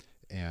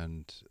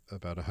 and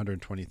about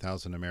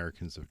 120,000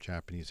 Americans of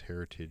Japanese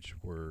heritage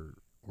were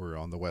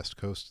on the West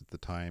Coast at the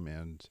time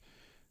and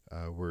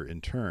were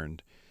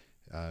interned,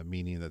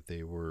 meaning that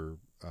they were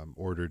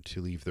ordered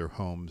to leave their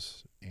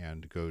homes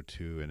and go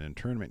to an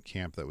internment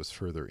camp that was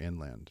further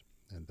inland.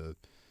 And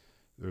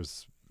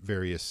there's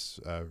various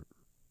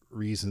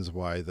reasons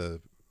why the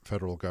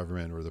federal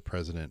government or the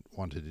president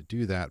wanted to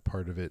do that.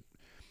 Part of it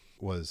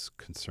was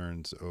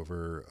concerns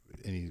over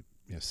any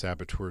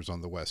saboteurs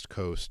on the West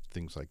Coast,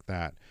 things like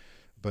that.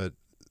 But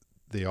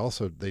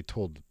they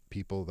told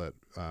people that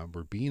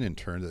were being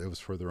interned that it was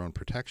for their own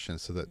protection,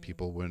 so that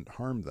people wouldn't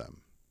harm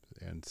them.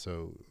 And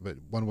so, but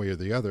one way or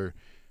the other,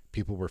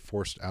 people were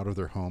forced out of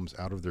their homes,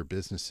 out of their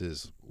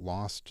businesses,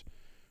 lost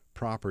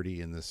property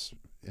in this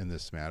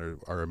matter.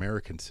 Our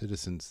American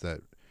citizens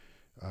that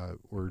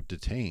were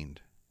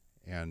detained.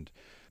 And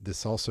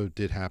this also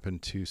did happen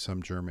to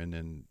some German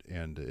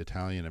and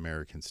Italian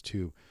Americans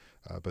too.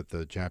 But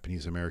the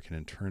Japanese American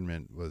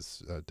internment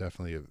was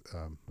definitely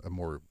a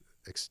more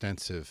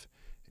extensive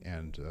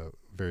and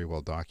very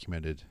well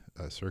documented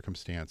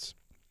circumstance.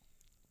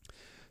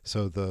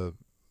 So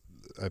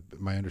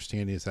my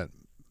understanding is that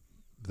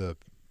the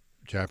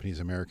Japanese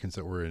Americans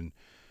that were in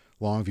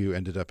Longview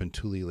ended up in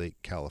Tule Lake,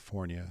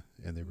 California,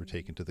 and they were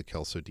taken to the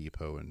Kelso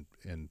Depot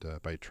and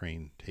by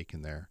train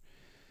taken there.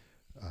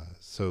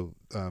 So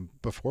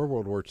before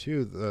World War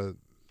II, the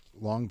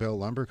Long Bell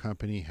Lumber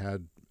Company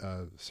had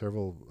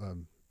several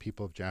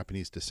people of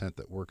Japanese descent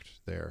that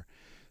worked there.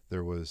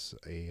 There was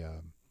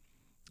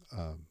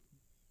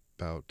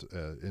about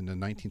in the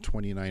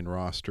 1929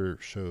 roster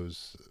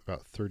shows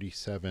about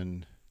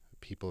 37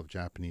 people of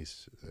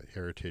Japanese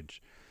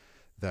heritage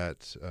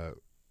that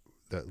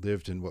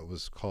lived in what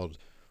was called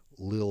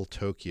Lil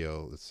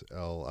Tokyo. It's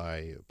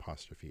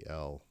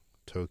L-I'-L,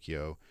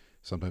 Tokyo.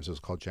 Sometimes it was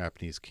called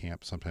Japanese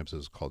Camp. Sometimes it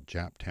was called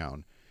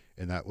Japtown.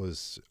 And that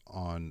was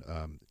on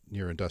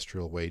near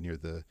Industrial Way, near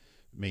the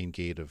main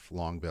gate of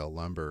Long Bell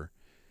Lumber.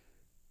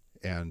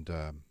 And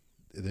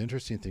the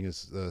interesting thing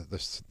is the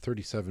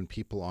 37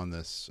 people on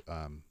this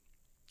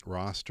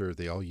roster,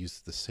 they all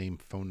used the same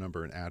phone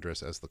number and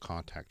address as the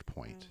contact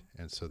point.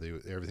 And so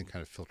everything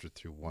kind of filtered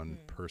through one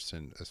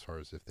person as far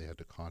as if they had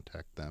to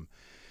contact them.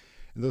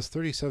 And those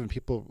 37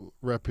 people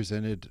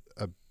represented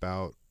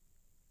about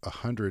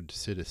 100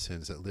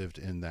 citizens that lived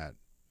in that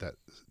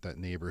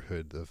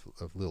neighborhood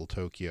of Little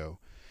Tokyo.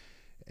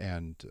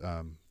 And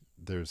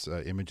there's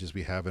images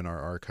we have in our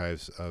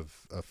archives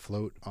of a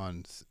float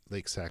on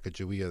Lake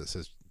Sacagawea that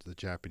says the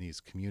Japanese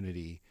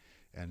community,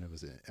 and it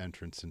was an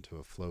entrance into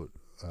a float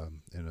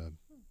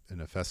in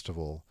a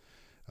festival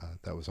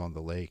that was on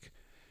the lake.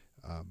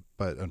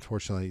 But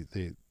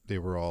unfortunately, they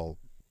were all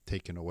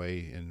taken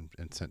away and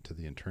sent to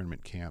the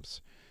internment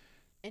camps.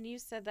 And you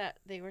said that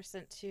they were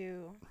sent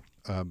to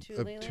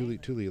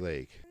Tule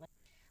Lake.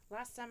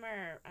 Last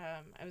summer,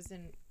 I was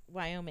in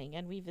Wyoming,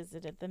 and we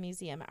visited the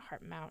museum at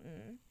Heart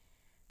Mountain,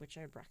 which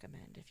I'd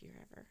recommend if you're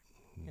ever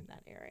in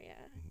that area.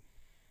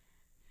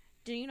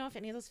 Do you know if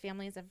any of those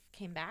families have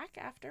came back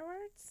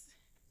afterwards?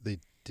 They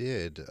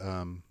did.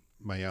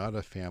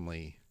 Mayada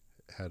family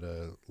had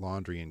a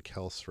laundry in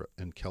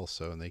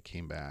Kelso, and they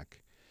came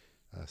back.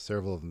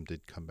 Several of them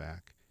did come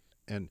back.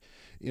 And,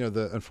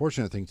 the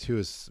unfortunate thing, too,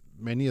 is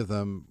many of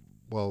them,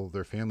 while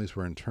their families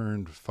were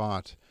interned,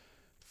 fought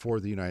for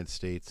the United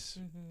States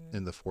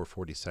in the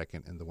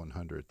 442nd and the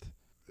 100th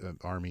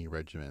Army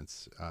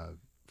regiments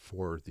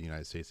for the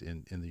United States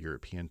in the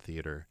European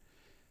theater.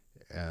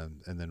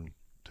 And then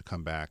to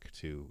come back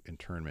to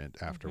internment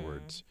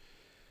afterwards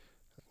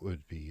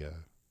would be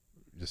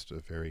just a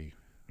very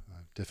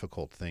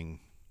difficult thing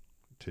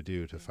to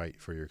do, to fight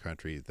for your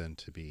country, than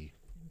to be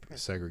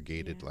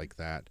segregated like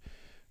that.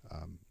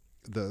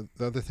 The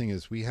other thing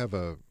is we have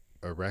a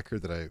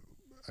record that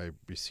I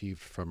received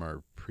from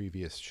our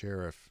previous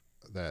sheriff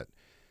that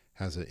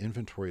has an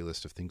inventory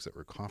list of things that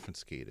were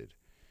confiscated.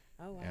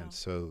 Oh, wow. And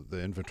so the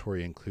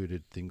inventory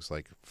included things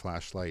like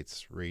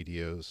flashlights,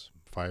 radios,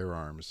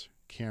 firearms,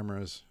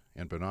 cameras,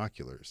 and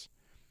binoculars.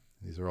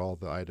 These are all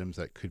the items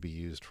that could be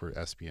used for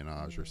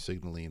espionage or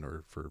signaling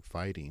or for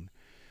fighting.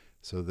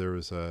 So there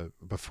was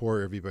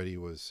before everybody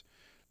was,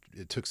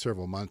 it took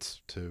several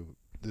months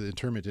the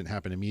internment didn't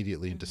happen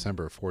immediately in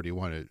December of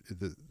 41.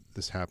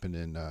 This happened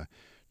in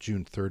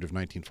June 3rd of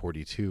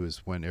 1942 is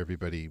when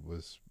everybody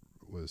was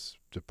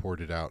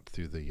deported out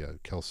through the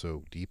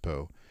Kelso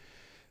Depot.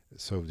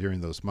 So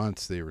during those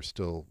months, they were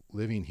still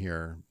living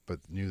here, but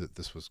knew that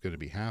this was going to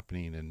be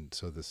happening, and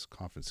so this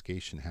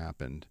confiscation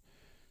happened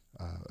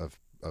of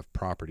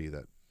property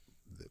that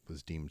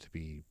was deemed to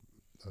be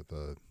of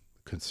a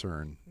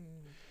concern.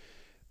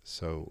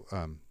 So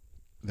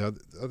the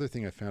other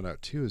thing I found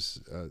out too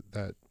is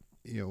that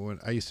when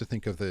I used to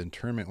think of the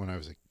internment when I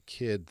was a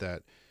kid,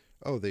 that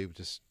they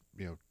just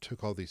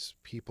took all these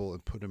people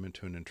and put them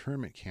into an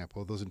internment camp.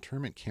 Well, those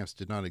internment camps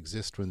did not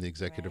exist when the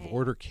executive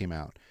order came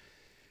out.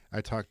 I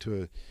talked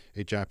to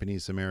a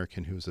Japanese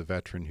American who was a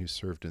veteran who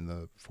served in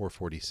the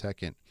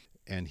 442nd,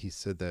 and he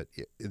said that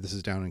this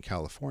is down in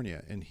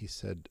California, and he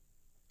said,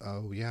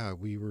 "Oh yeah,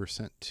 we were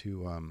sent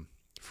to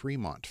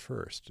Fremont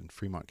first, in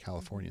Fremont,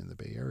 California, in the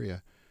Bay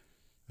Area."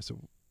 I said,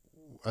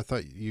 "I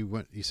thought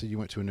you said you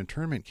went to an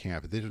internment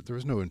camp. There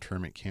was no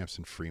internment camps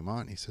in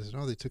Fremont." He says,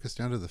 "No, they took us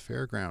down to the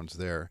fairgrounds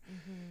there,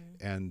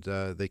 and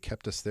they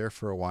kept us there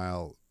for a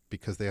while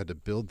because they had to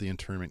build the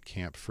internment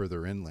camp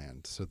further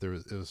inland. So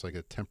it was like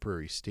a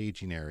temporary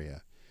staging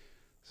area."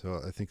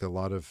 So I think a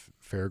lot of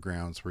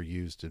fairgrounds were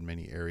used in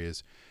many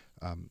areas.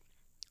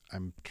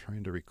 I'm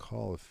trying to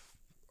recall if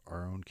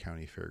our own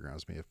county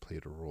fairgrounds may have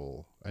played a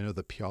role. I know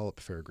the Puyallup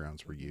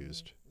fairgrounds were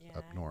used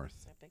up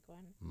north. That's a big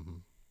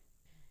one.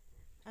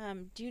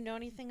 Do you know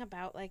anything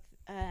about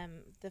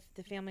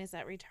the families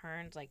that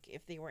returned, like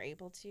if they were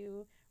able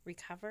to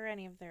recover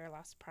any of their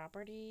lost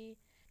property?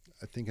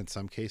 I think in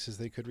some cases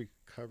they could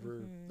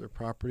recover their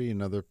property.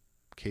 In other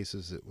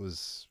cases it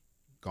was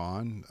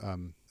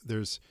gone.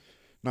 There's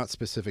not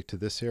specific to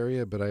this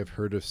area, but I've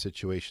heard of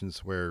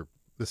situations where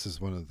this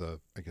is one of the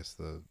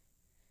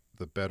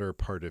better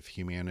part of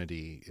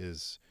humanity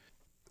is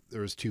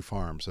there was two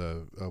farms,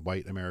 a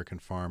white American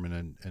farm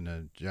and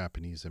a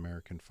Japanese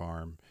American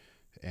farm,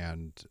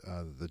 and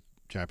the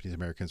Japanese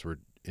Americans were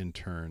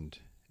interned,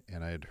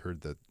 and I had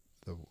heard that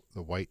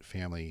the white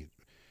family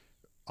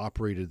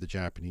operated the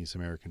Japanese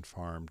American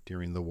farm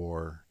during the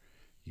war,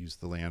 used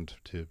the land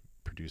to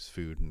produce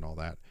food and all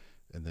that,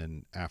 and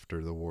then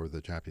after the war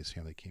the Japanese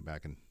family came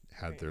back and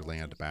had their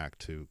land back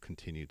to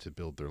continue to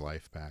build their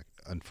life back.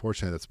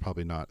 Unfortunately, that's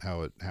probably not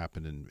how it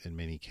happened in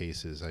many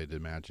cases. I'd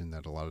imagine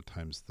that a lot of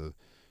times the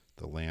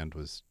land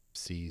was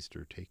seized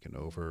or taken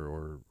over,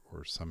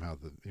 or somehow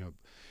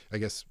I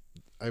guess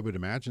I would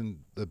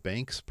imagine the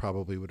banks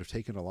probably would have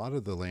taken a lot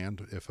of the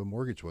land if a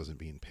mortgage wasn't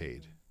being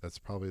paid. That's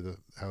probably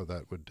how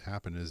that would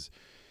happen. Is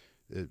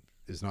it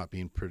is not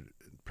being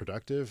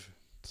productive.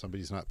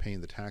 Somebody's not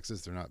paying the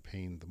taxes, they're not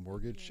paying the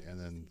mortgage, and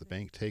then the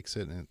bank takes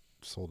it and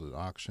it's sold at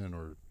auction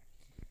or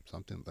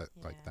something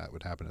like that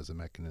would happen as a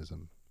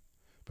mechanism.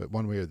 But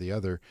one way or the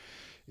other,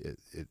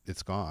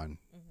 it's gone.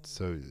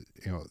 So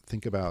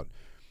think about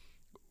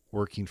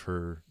working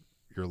for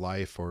your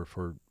life or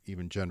for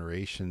even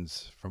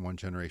generations, from one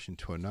generation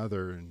to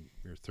another, and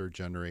your third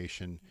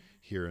generation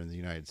here in the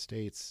United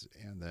States,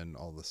 and then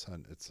all of a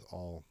sudden it's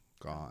all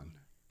gone.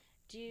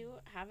 Do you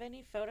have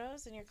any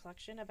photos in your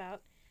collection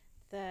about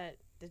the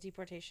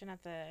deportation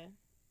at the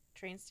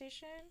train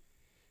station?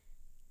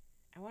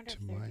 I wonder if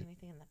there's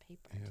anything in the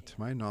paper. Yeah, to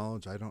my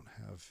knowledge, I don't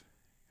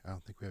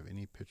think we have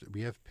any pictures.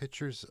 We have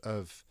pictures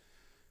of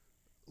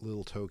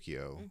Little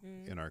Tokyo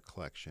in our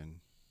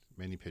collection.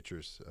 Many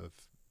pictures of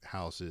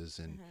houses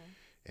and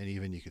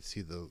even you could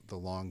see the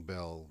Long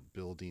Bell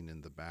building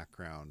in the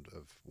background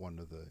of one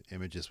of the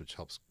images, which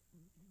helps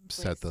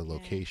set the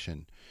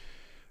location.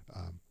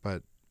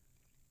 But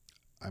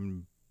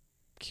I'm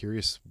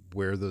curious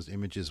where those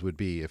images would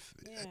be if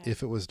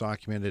it was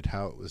documented,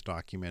 how it was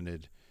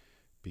documented,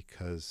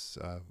 because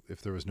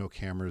if there was no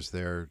cameras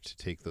there to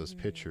take those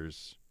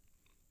pictures,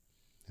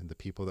 and the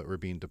people that were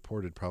being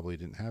deported probably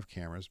didn't have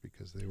cameras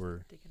because they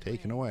were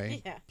taken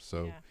away.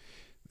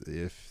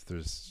 If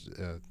there's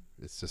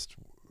it's just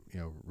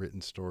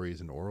written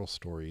stories and oral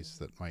stories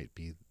that might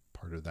be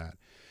part of that.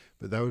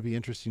 But that would be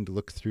interesting to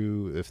look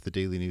through if the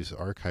Daily News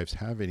archives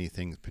have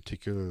anything,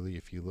 particularly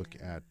if you look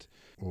at,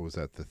 what was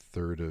that, the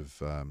 3rd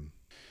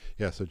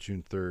of, so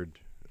June 3rd,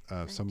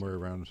 somewhere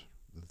around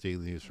the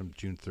Daily News from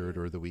June 3rd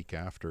or the week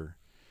after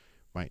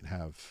might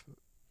have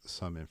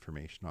some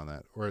information on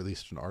that, or at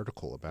least an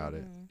article about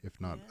it,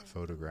 if not a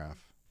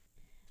photograph.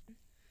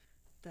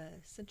 The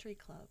Century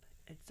Club,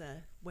 it's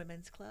a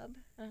women's club.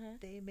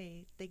 They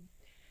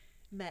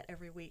met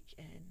every week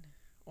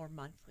or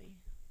monthly.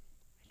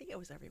 I think it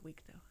was every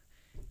week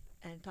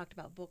though, and talked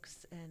about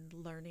books and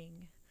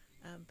learning.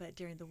 But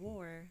during the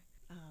war,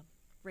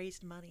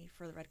 raised money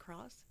for the Red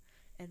Cross,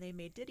 and they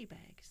made ditty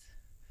bags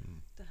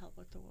to help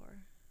with the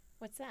war.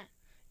 What's that?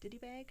 Ditty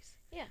bags?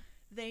 Yeah.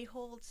 They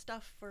hold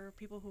stuff for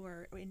people who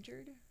are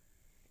injured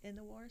in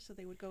the war, so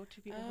they would go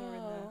to people who are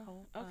in the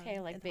home.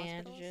 Okay, like in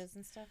bandages hospitals.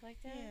 And stuff like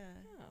that?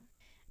 Yeah. Oh.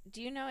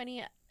 Do you know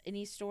any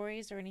any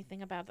stories or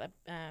anything about the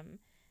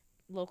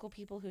local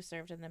people who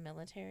served in the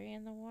military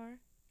in the war?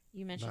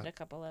 You mentioned a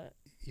couple of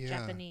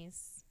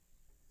Japanese.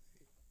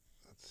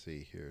 Let's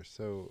see here.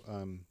 So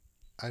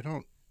I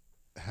don't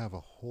have a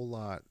whole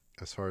lot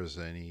as far as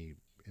any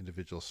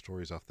individual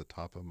stories off the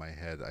top of my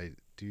head. I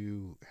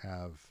do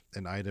have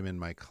an item in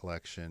my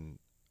collection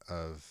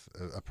of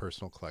a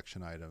personal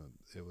collection item.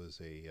 It's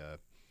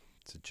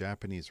a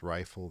Japanese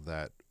rifle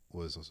that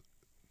was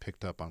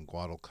picked up on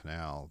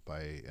Guadalcanal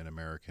by an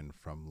American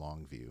from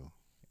Longview,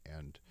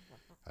 and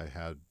I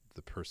had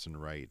the person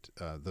write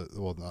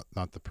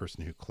not the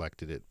person who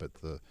collected it, but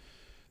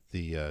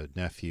the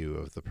nephew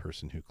of the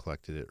person who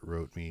collected it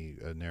wrote me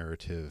a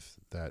narrative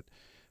that,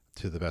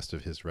 to the best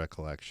of his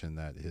recollection,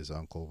 that his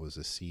uncle was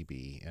a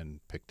CB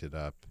and picked it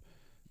up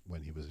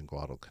when he was in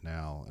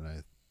Guadalcanal. And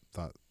I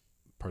thought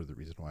part of the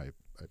reason why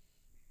I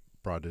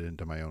brought it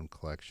into my own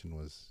collection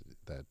was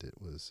that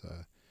it was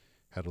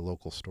had a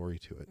local story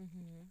to it.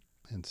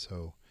 Mm-hmm. And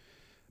so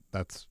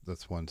that's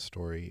one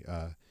story.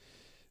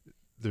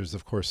 There's,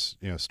 of course,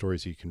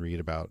 stories you can read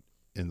about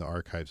in the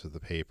archives of the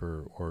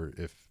paper, or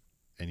if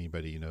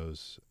anybody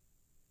knows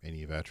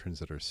any veterans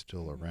that are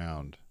still Mm-hmm.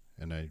 around.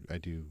 And I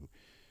do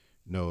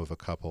know of a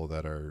couple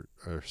that are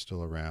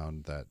still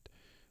around, that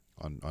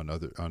on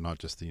not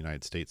just the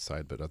United States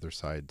side, but other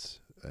sides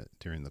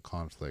during the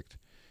conflict,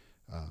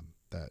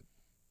 that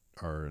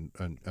are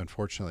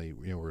unfortunately,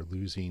 we're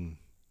losing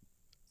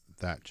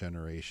that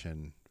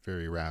generation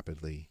very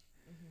rapidly.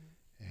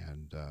 Mm-hmm.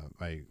 And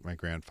my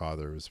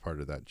grandfather was part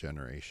of that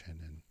generation,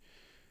 and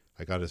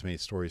I got as many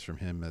stories from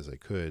him as I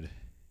could.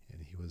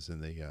 And he was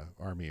in the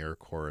Army Air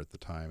Corps at the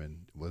time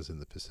and was in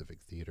the Pacific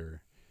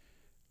Theater.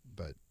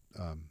 But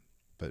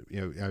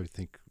I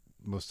think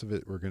most of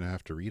it we're going to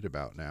have to read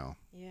about now.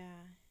 Yeah.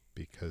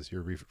 Because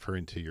you're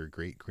referring to your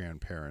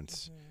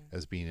great-grandparents Mm-hmm.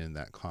 as being in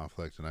that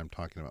conflict, and I'm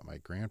talking about my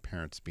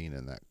grandparents being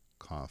in that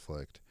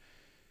conflict,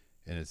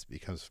 and it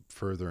becomes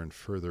further and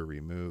further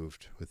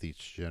removed with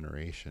each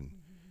generation.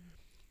 Mm-hmm.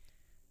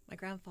 My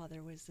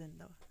grandfather was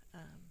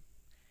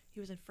he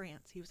was in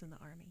France. He was in the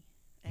army,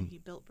 and he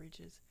built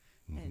bridges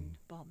and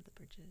bombed the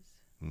bridges.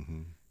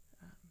 Mm-hmm.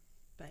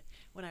 But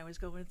when I was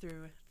going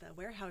through the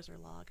Weyerhaeuser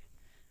log,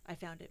 I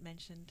found it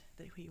mentioned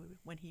that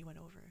when he went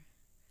over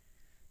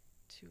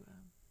to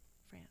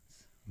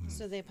France.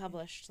 So they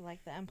published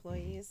like the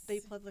employees.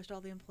 They published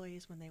all the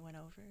employees when they went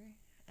over,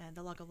 and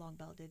the log of Long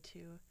Bell did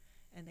too.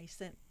 And they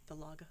sent the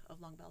log of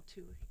Long Bell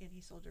to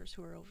any soldiers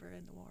who were over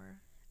in the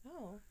war.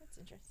 Oh, that's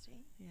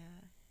interesting.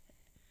 Yeah.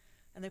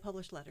 And they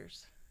published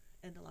letters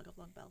in the log of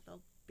Long Bell.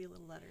 There'll be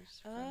little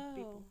letters from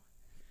people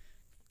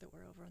that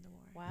were over in the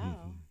war.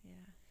 Wow.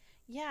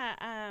 Yeah.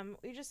 Yeah.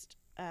 We just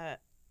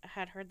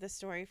had heard this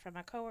story from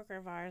a coworker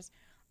of ours,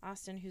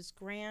 Austin, whose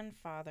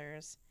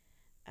grandfather's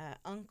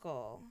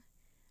uncle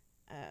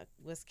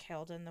was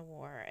killed in the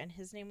war, and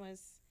his name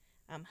was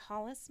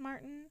Hollis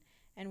Martin,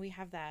 and we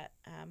have that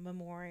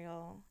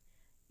memorial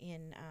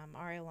in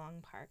R.A.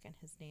 Long Park, and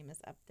his name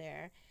is up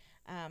there.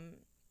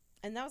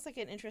 And that was like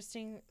an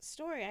interesting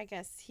story, I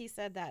guess. He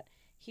said that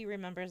he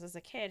remembers as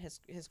a kid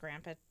his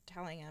grandpa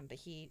telling him, but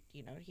he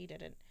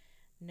didn't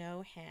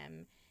know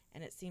him,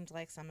 and it seemed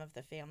like some of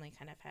the family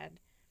kind of had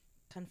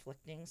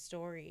conflicting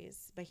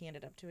stories, but he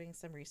ended up doing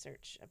some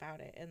research about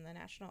it in the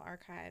National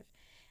Archive.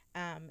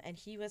 And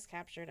he was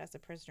captured as a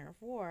prisoner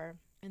of war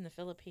in the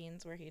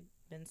Philippines, where he'd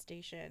been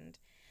stationed,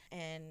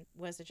 and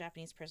was a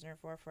Japanese prisoner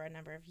of war for a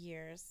number of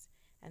years.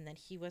 And then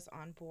he was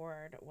on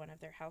board one of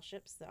their hell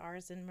ships, the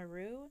Arzin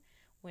Maru,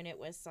 when it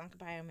was sunk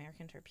by an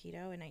American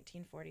torpedo in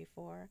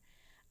 1944.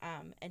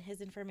 And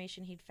his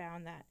information, he'd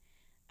found that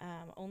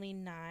only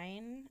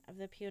 9 of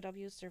the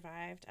POWs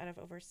survived out of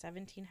over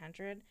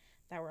 1,700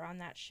 that were on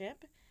that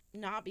ship,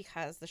 not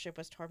because the ship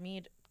was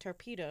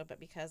torpedoed, but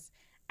because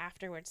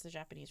afterwards the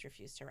Japanese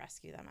refused to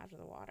rescue them out of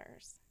the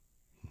waters.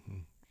 Mm-hmm.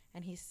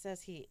 And he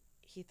says he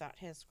thought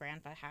his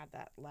grandpa had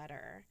that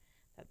letter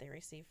that they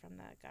received from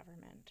the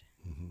government,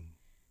 Mm-hmm.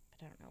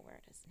 but I don't know where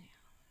it is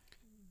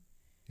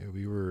now. Yeah,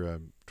 we were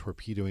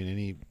torpedoing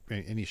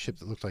any ship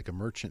that looked like a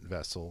merchant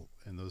vessel,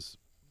 and those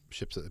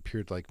ships that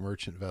appeared like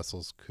merchant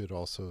vessels could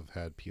also have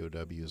had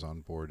POWs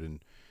on board,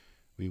 and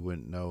we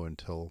wouldn't know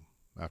until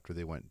after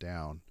they went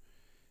down.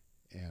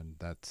 And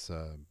that's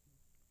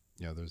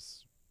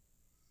there's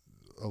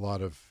a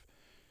lot of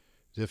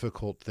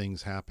difficult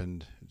things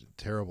happened,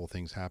 terrible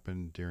things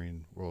happened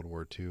during World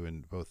War II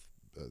in both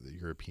the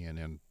European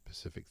and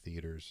Pacific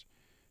theaters.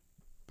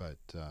 But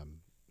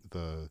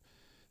the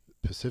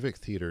Pacific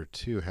theater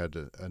too had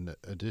an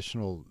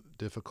additional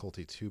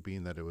difficulty too,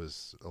 being that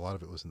a lot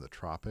of it was in the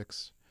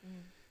tropics.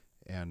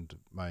 And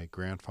my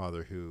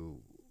grandfather,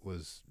 who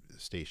was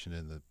stationed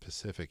in the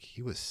Pacific,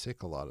 he was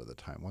sick a lot of the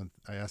time.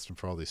 I asked him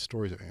for all these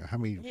stories. How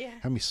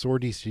many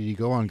sorties did you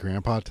go on,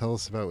 Grandpa? Tell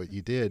us about what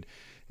you did.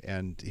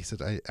 And he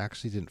said, I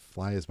actually didn't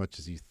fly as much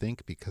as you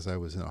think because I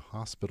was in a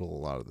hospital a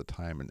lot of the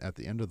time. And at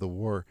the end of the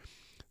war,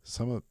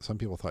 some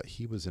people thought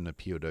he was in a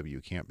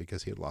POW camp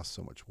because he had lost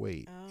so much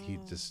weight. Oh.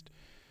 He'd just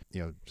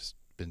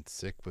been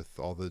sick with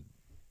all the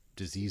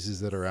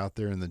diseases that are out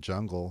there in the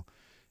jungle.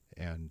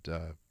 and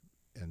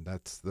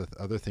that's the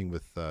other thing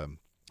with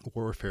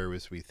warfare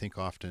is we think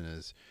often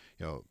as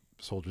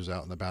soldiers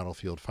out in the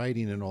battlefield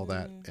fighting and all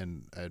that.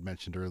 And I had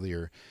mentioned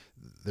earlier,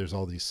 there's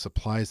all these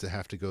supplies that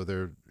have to go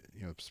there.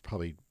 It's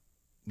probably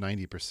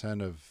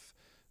 90% of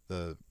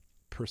the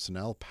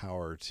personnel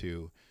power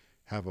to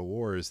have a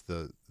war is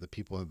the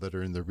people that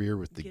are in the rear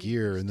with the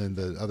gear, and then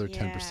the other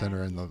 10%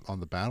 are on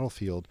the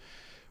battlefield.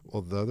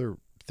 Well, the other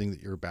thing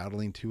that you're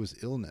battling too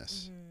is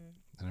illness.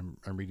 And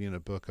I'm reading a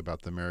book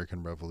about the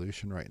American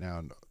Revolution right now,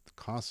 and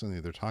constantly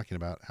they're talking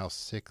about how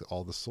sick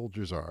all the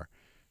soldiers are,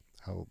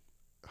 how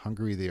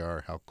hungry they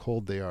are, how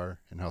cold they are,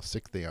 and how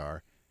sick they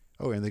are.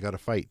 Oh, and they got to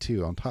fight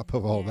too on top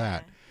of all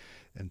that.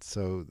 And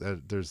so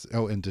there's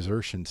and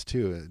desertions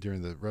too.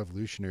 During the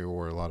Revolutionary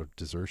War, a lot of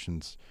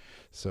desertions.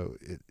 So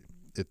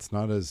it's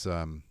not as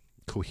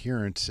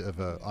coherent of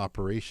a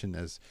operation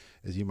as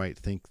you might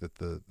think that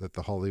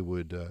the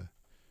Hollywood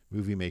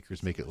movie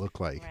makers make it look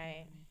like.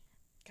 Right.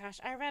 Gosh,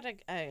 I read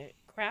a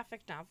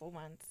graphic novel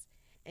once,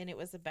 and it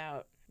was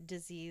about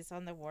disease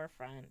on the war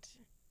front.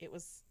 It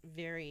was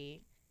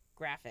very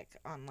graphic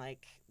on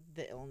like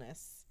the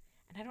illness,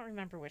 and I don't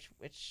remember which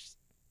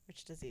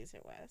disease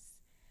it was.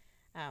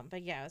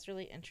 But yeah, it was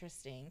really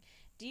interesting.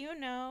 Do you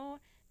know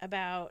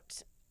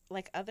about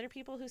like other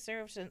people who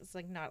served as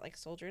like not like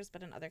soldiers,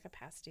 but in other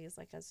capacities,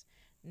 like as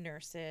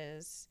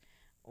nurses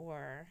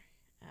or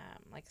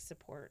like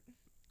support?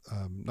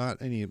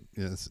 Not any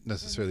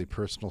necessarily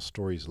personal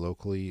stories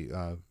locally.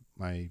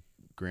 My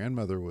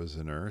grandmother was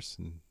a nurse,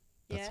 and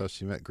that's how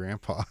she met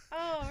Grandpa.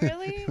 Oh,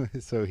 really?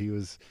 So he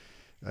was,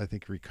 I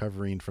think,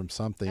 recovering from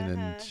something,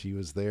 and she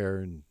was there,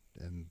 and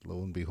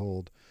lo and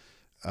behold.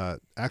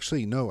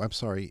 Actually, no, I'm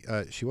sorry.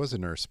 She was a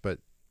nurse, but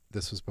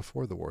this was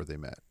before the war they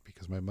met,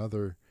 because my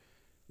mother,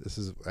 this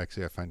is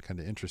actually I find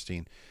kind of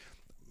interesting.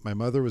 My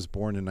mother was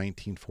born in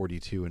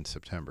 1942 in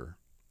September,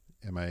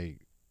 and my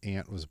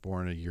aunt was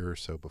born a year or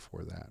so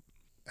before that.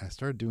 I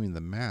started doing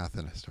the math,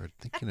 and I started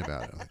thinking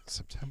about it. Like,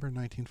 September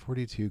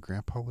 1942,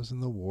 Grandpa was in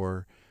the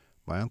war.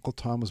 My Uncle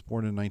Tom was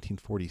born in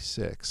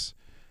 1946.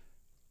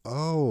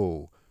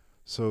 Oh,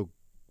 so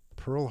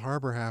Pearl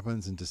Harbor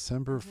happens in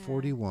December of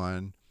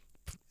 41.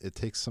 It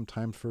takes some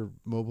time for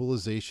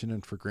mobilization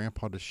and for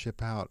Grandpa to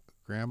ship out.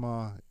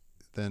 Grandma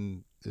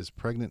then is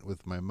pregnant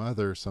with my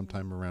mother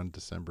sometime around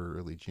December,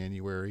 early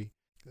January.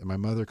 And my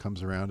mother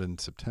comes around in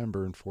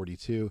September in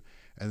 42,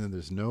 and then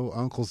there's no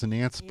uncles and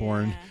aunts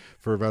born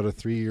for about a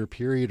 3-year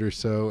period or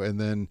so. And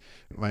then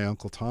my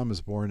Uncle Tom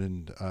is born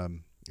in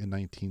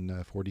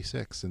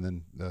 1946, and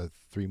then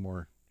 3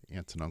 more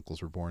aunts and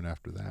uncles were born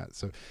after that.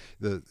 So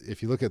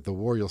if you look at the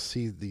war, you'll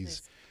see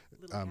these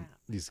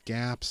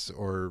gaps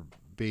or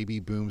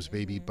baby booms,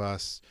 baby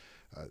busts.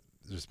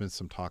 There's been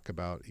some talk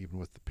about, even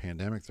with the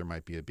pandemic, there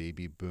might be a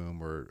baby boom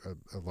or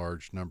a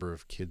large number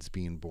of kids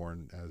being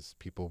born as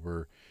people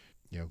were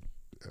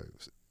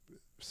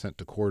sent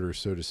to quarters,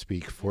 so to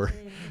speak, for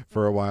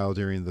a while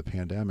during the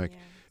pandemic.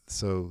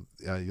 So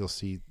you'll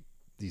see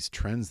these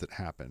trends that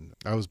happen.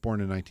 I was born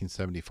in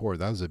 1974.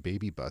 That was a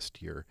baby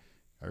bust year.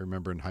 I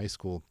remember in high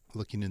school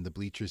looking in the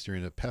bleachers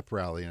during a pep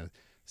rally, and I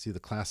see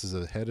the classes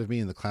ahead of me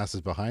and the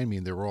classes behind me,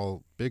 and they were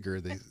all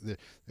bigger.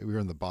 We were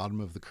in the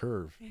bottom of the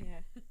curve.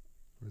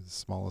 We're the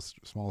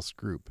smallest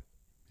group.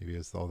 Maybe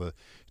it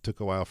took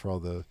a while for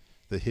all the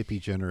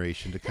hippie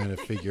generation to kind of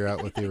figure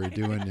out what they were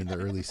doing in the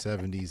early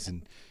 70s,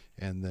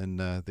 and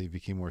then they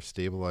became more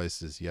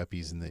stabilized as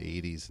yuppies in the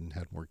 80s and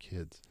had more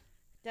kids.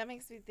 That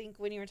makes me think,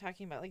 when you were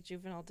talking about like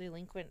juvenile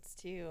delinquents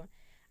too,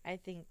 I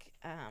think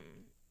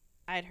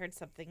I'd heard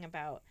something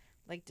about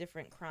like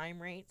different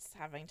crime rates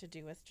having to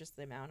do with just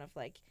the amount of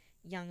like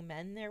young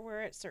men there were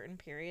at certain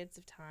periods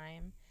of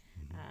time.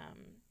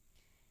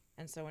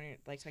 And so when you're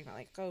like talking about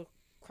like,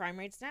 crime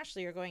rates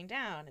nationally are going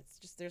down, it's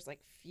just there's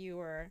like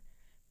fewer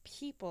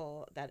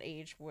people that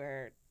age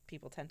where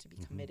people tend to be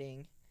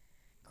committing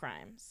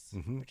crimes,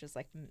 which is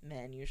like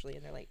men usually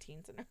in their late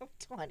teens and early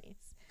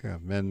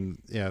 20s.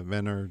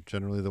 Men are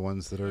generally the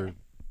ones that are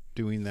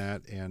doing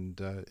that, and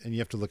you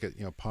have to look at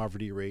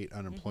poverty rate,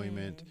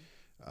 unemployment,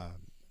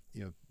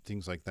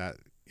 things like that.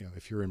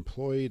 If you're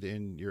employed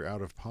and you're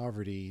out of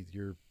poverty,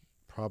 you're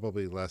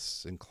probably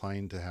less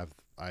inclined to have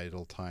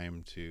idle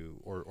time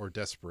or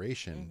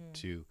desperation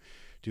to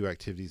do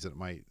activities that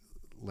might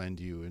lend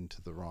you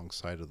into the wrong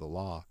side of the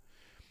law.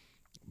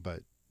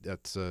 But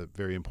that's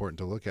very important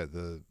to look at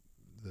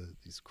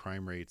these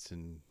crime rates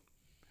and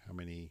how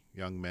many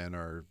young men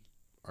are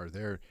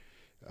there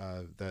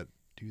that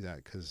do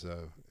that, because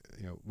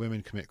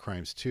women commit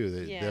crimes too.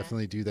 They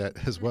definitely do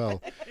that as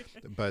well.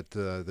 But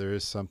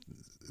there's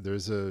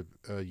a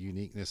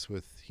uniqueness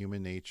with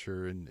human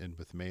nature and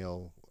with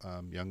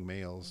young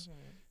males.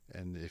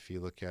 And if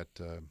you look at,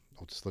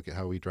 I'll just look at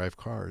how we drive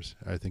cars.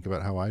 I think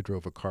about how I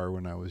drove a car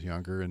when I was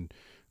younger, and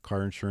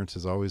car insurance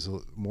is always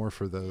more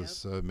for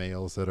those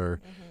males that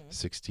are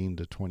 16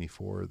 to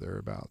 24,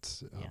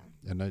 thereabouts.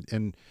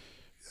 And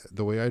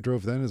the way I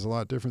drove then is a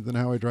lot different than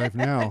how I drive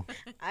now.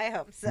 I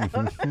hope so.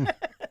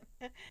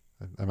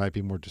 I might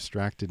be more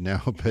distracted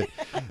now, but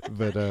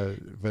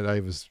I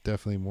was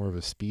definitely more of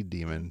a speed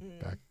demon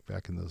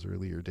back in those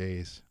earlier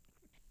days.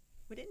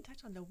 We didn't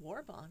touch on the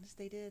war bonds.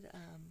 They did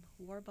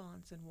war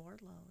bonds and war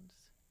loans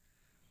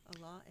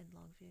a lot in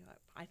Longview.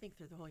 I think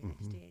through the whole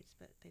United States,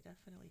 but they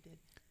definitely did.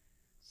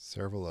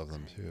 Several of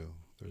them too.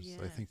 There's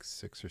I think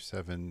 6 or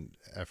 7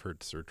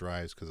 efforts or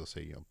drives, because they'll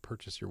say,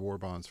 purchase your war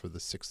bonds for the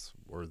 6th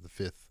or the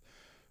 5th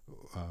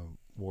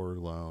war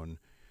loan.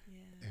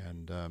 Yeah.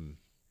 And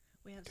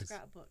we have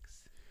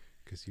scrapbooks.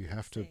 Because you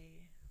have to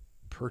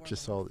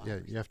purchase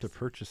you have to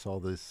purchase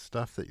all this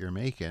stuff that you're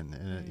making,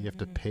 and you have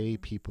to pay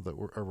people that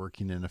are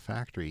working in a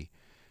factory.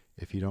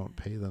 If you don't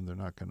pay them, they're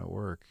not going to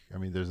work. I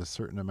mean, there's a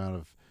certain amount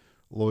of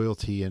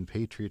loyalty and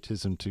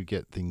patriotism to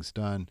get things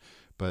done,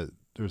 but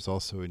there's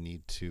also a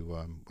need to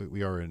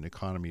we are an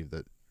economy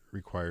that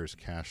requires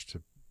cash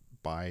to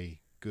buy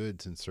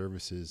goods and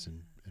services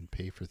and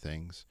pay for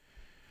things.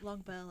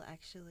 Longview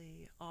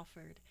actually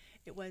offered,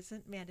 it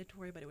wasn't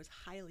mandatory, but it was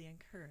highly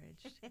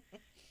encouraged.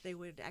 They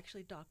would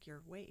actually dock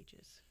your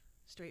wages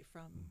straight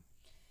from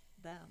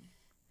them,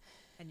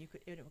 and it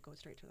would go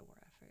straight to the war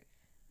effort.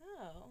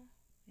 Oh.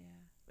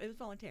 Yeah. It was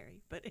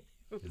voluntary, but it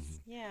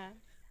was. Yeah.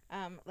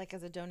 Like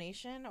as a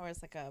donation or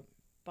as like a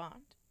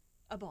bond?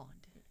 A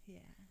bond, yeah.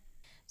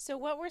 So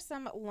what were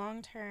some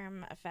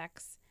long-term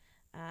effects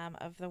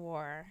of the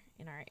war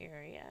in our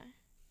area?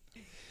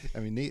 I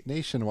mean,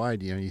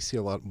 nationwide, you see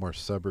a lot more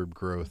suburb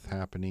growth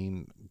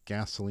happening.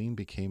 Gasoline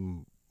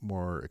became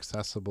more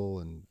accessible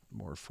and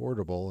more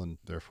affordable, and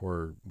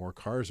therefore more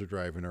cars are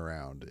driving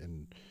around.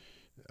 And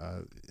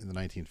in the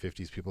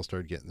 1950s, people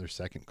started getting their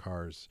second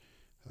cars.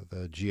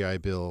 The GI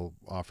Bill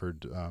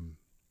offered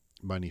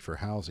money for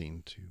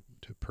housing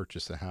to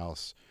purchase a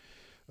house.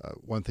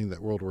 One thing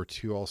that World War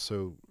II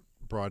also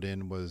brought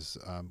in was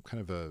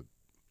kind of a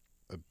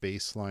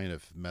baseline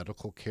of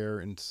medical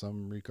care in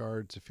some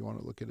regards, if you want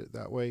to look at it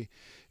that way,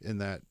 in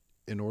that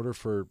in order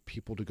for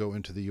people to go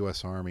into the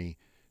U.S. Army,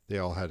 they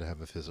all had to have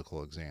a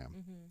physical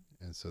exam.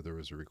 And so there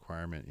was a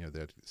requirement, they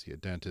had to see a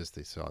dentist,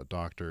 they saw a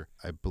doctor.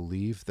 I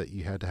believe that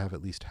you had to have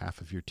at least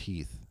half of your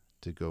teeth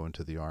to go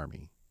into the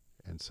Army.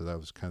 And so that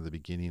was kind of the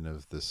beginning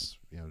of this,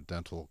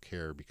 dental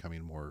care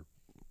becoming more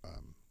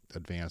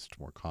advanced,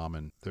 more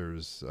common.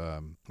 There's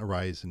a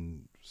rise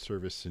in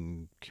service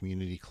in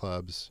community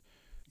clubs.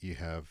 You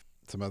have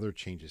some other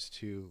changes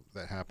too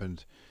that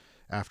happened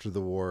after the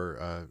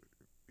war.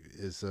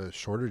 Is a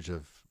shortage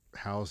of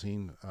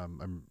housing.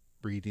 I'm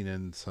reading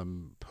in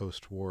some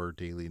post-war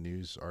daily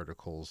news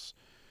articles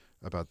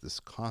about this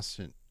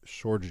constant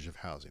shortage of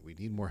housing. We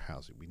need more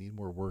housing. We need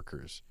more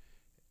workers.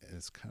 And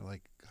it's kind of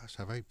like, gosh,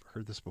 have I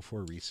heard this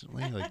before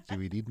recently? Like, do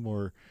we need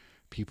more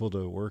people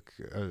to work?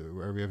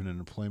 Are we having an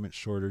employment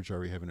shortage? Are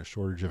we having a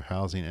shortage of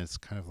housing? And it's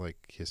kind of like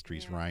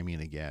history's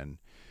rhyming again,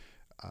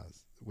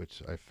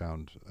 which I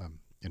found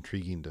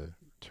intriguing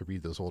to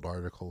read those old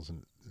articles.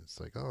 And it's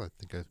like, oh, I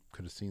think I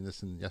could have seen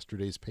this in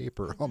yesterday's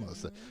paper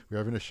almost. We're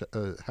having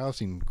a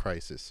housing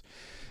crisis.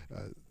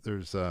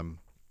 There's,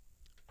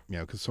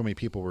 because so many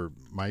people were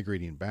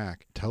migrating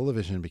back,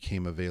 television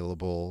became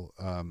available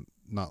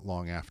not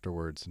long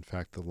afterwards. In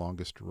fact, the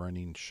longest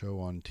running show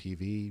on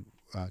TV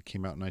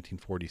came out in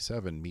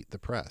 1947, Meet the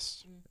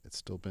Press. It's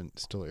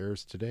still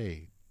airs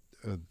today.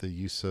 The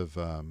use of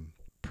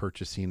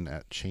purchasing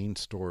at chain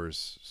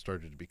stores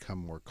started to become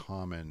more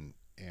common,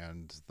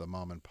 and the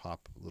mom and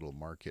pop little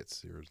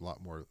markets, there was a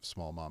lot more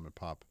small mom and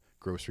pop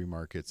grocery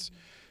markets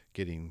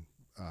getting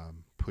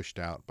pushed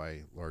out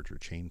by larger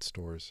chain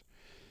stores.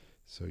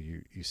 So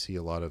you see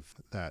a lot of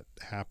that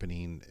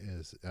happening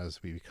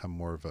as we become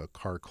more of a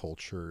car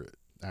culture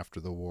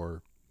after the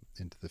war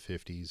into the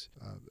 50s,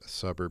 a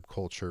suburb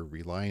culture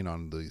relying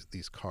on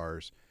these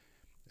cars.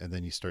 And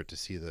then you start to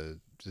see the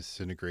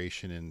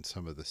disintegration in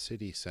some of the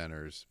city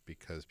centers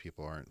because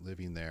people aren't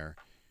living there.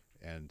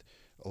 And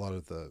a lot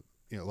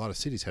of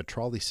cities had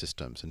trolley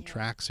systems and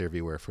tracks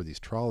everywhere for these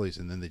trolleys,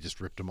 and then they just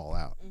ripped them all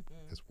out.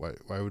 Because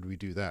why would we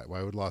do that?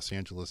 Why would Los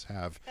Angeles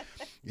have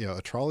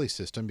a trolley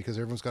system? Because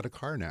everyone's got a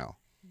car now.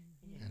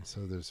 And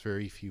so there's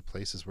very few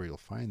places where you'll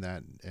find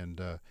that. And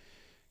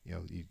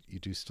you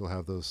do still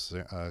have those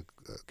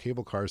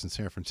cable cars in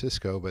San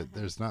Francisco, but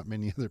there's not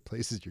many other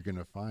places you're going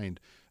to find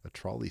a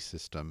trolley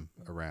system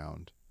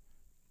around.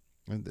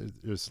 And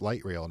there's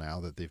light rail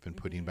now that they've been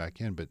putting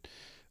back in, but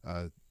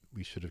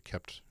we should have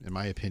kept, in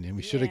my opinion,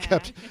 we should have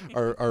kept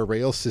our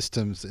rail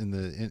systems in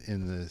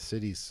the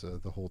cities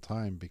the whole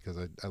time, because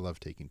I love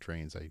taking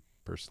trains.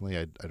 Personally,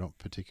 I don't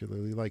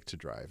particularly like to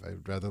drive.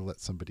 I'd rather let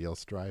somebody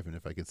else drive, and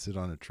if I could sit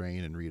on a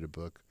train and read a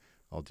book,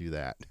 I'll do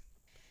that.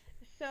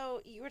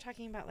 So you were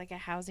talking about like a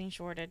housing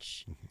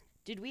shortage.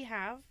 Did we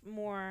have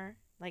more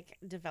like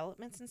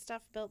developments and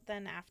stuff built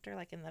then after,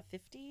 like in the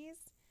 50s?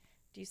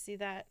 Do you see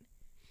that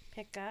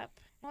pick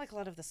up? Like a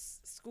lot of the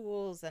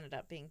schools ended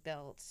up being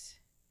built.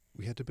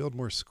 We had to build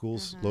more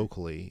schools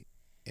locally.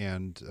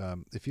 And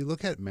if you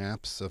look at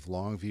maps of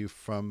Longview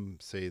from,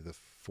 say, the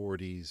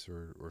 40s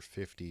or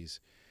 50s,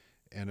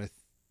 and I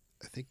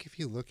think if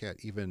you look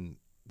at even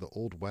the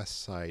old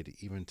west side,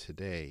 even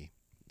today,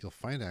 you'll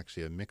find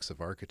actually a mix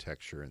of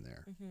architecture in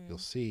there. You'll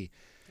see,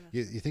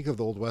 you think of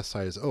the old west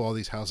side as, all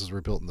these houses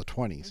were built in the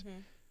 20s.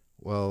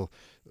 well,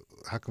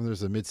 how come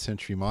there's a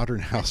mid-century modern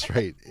house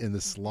right in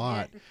this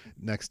lot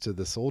next to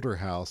this older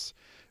house?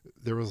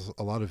 There was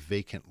a lot of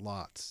vacant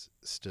lots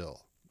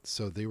still.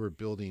 So they were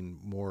building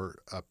more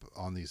up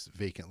on these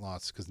vacant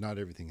lots because not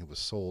everything was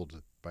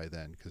sold by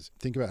then. Because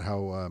think about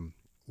how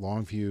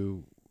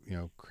Longview,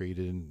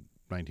 created in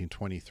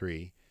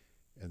 1923,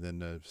 and then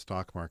the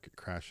stock market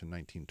crashed in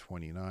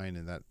 1929,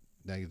 and that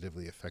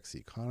negatively affects the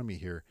economy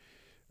here.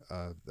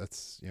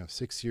 That's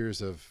 6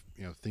 years of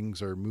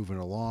things are moving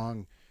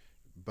along,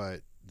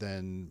 but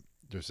then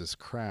there's this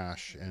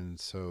crash, and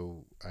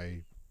so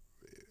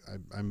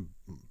I'm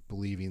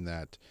believing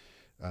that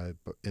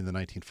in the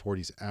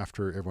 1940s,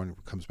 after everyone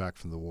comes back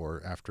from the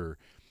war, after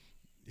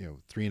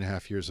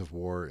 3.5 years of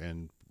war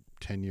and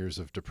 10 years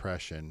of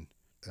depression,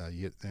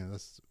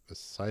 that's a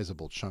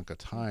sizable chunk of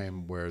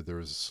time where there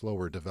was a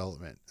slower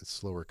development, a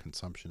slower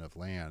consumption of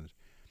land.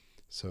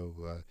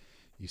 So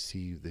you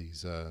see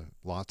these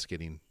lots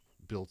getting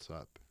built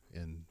up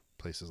in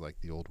places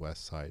like the Old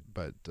West Side,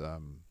 but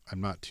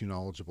I'm not too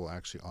knowledgeable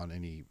actually on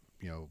any,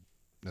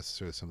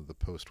 necessarily some of the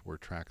post-war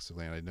tracts of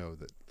land. I know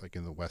that like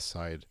in the West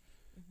Side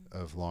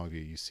of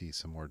Longview, you see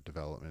some more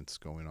developments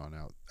going on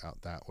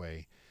out that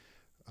way.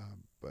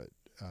 But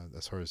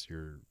as far as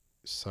your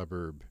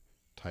suburb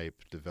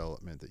type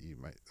development that you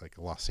might like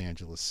a Los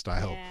Angeles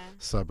style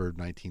suburb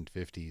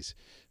 1950s,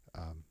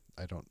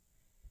 I don't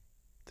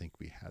think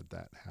we had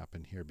that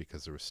happen here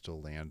because there was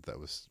still land that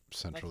was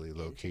centrally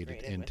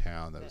located in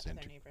town that was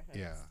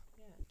yeah.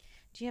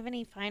 Do you have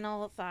any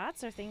final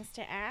thoughts or things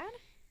to add?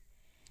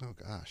 Oh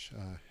gosh,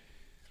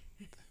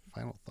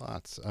 final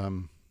thoughts.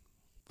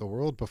 The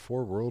world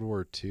before World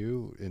War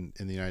II in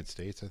the United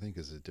States, I think,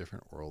 is a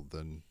different world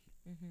than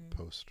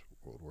post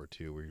World War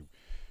II.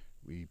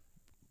 We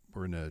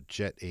were in a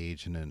jet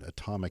age and an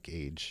atomic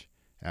age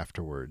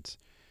afterwards,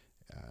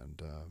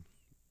 and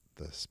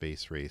the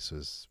space race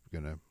was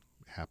going to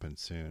happen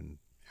soon.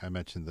 I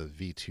mentioned the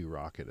V-2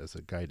 rocket as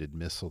a guided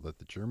missile that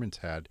the Germans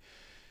had,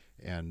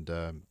 and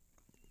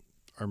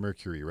our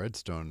Mercury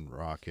Redstone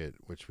rocket,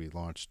 which we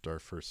launched our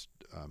first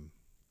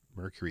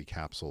Mercury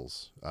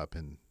capsules up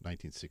in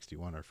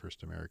 1961, our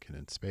first American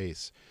in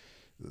space,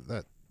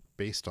 that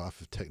based off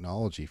of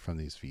technology from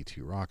these V2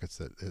 rockets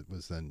that it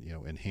was then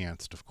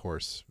enhanced, of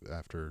course,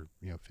 after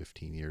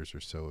 15 years or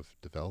so of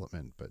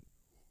development. But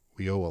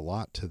we owe a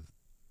lot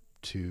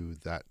to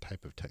that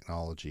type of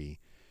technology.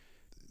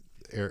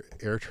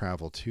 Air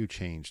travel too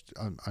changed.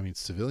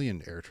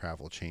 Civilian air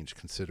travel changed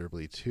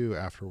considerably too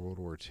after World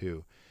War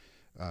II,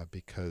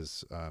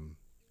 because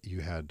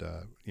you had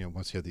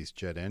once you had these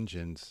jet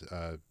engines,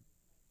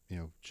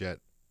 jet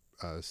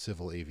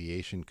civil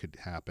aviation could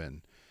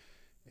happen,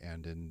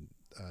 and in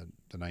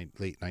the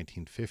late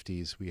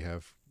 1950s we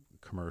have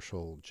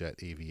commercial jet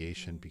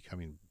aviation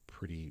becoming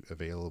pretty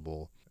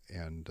available,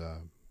 and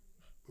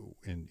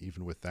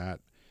even with that,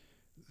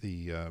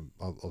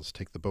 I'll just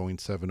take the Boeing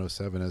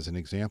 707 as an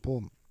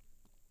example,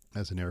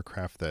 as an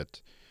aircraft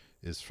that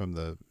is from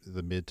the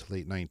mid to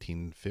late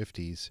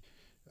 1950s.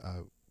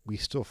 We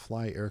still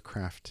fly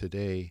aircraft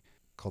today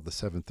called the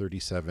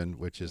 737,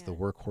 which is the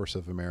workhorse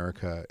of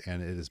America,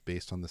 and it is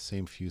based on the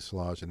same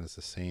fuselage and has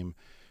the same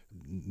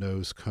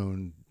nose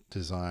cone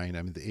design.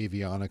 I mean, the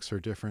avionics are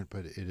different,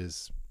 but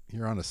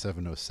you're on a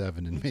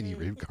 707 in many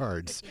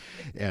regards,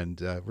 and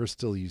we're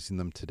still using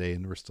them today,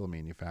 and we're still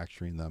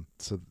manufacturing them.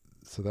 So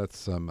that's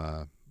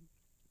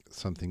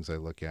some things I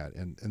look at,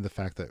 and the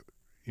fact that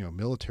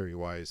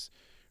military-wise,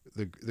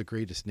 the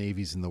greatest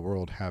navies in the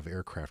world have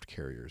aircraft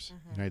carriers.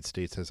 The United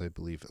States has, I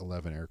believe,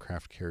 11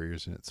 aircraft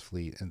carriers in its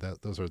fleet, and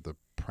those are the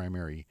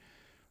primary.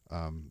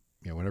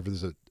 Whenever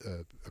there's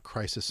a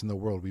crisis in the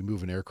world, we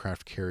move an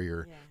aircraft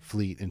carrier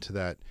fleet into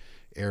that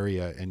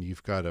area, and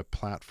you've got a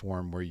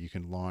platform where you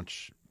can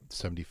launch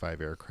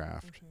 75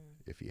 aircraft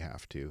if you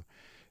have to.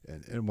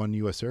 And one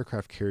U.S.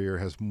 aircraft carrier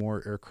has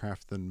more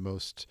aircraft than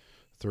most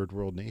third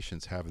world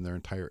nations have in their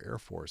entire air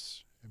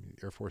force. I mean,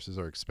 air forces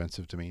are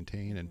expensive to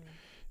maintain,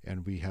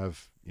 and we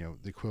have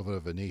the equivalent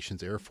of a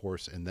nation's air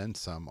force and then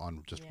some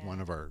on just one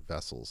of our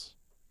vessels.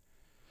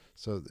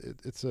 So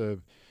it's a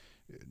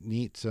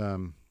neat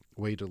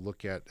way to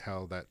look at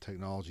how that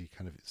technology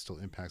kind of still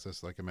impacts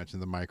us. Like I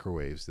mentioned, the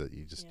microwaves that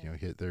you just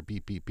hit there,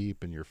 beep beep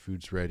beep, and your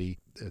food's ready.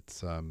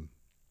 It's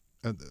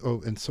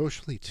and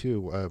socially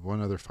too.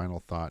 One other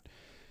final thought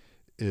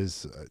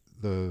is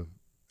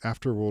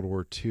after World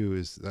War II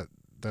is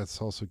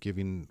that's also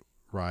giving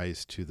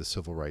rise to the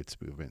civil rights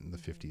movement in the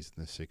 50s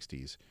and the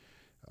 60s.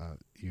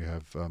 You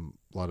have a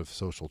lot of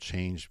social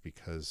change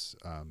because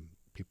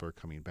people are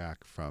coming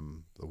back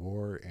from the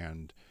war,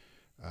 and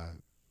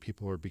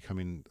people are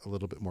becoming a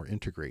little bit more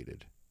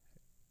integrated.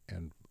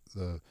 And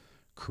the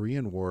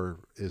Korean War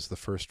is the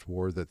first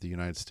war that the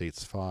United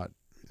States fought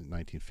in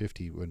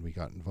 1950 when we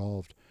got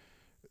involved.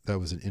 That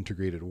was an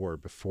integrated war.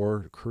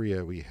 Before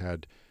Korea, we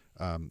had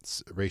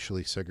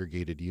racially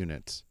segregated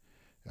units.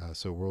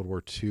 So World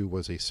War II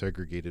was a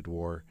segregated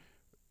war,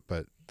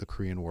 but the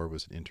Korean War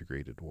was an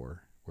integrated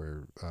war,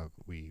 where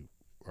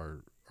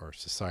our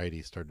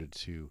society started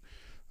to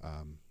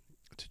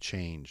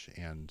change,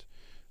 and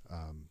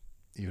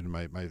even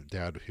my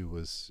dad, who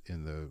was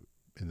in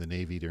the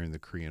Navy during the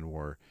Korean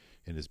War,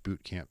 in his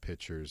boot camp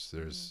pictures,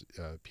 there's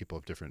people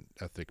of different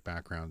ethnic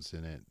backgrounds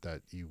in it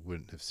that you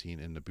wouldn't have seen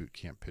in the boot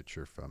camp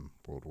picture from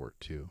World War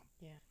II.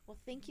 Yeah. Well,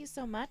 thank you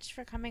so much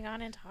for coming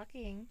on and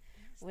talking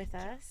with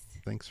us.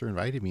 Thanks for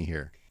inviting me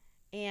here.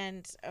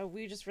 And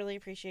we just really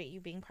appreciate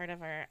you being part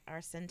of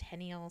our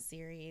Centennial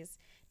series.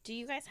 Do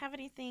you guys have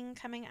anything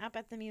coming up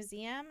at the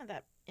museum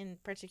that in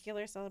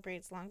particular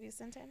celebrates Longview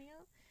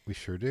Centennial? We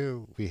sure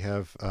do. We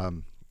have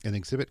an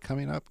exhibit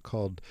coming up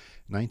called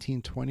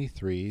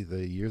 1923,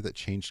 the year that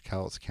changed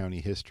Cowlitz County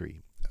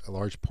history. A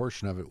large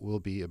portion of it will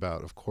be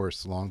about, of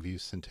course, Longview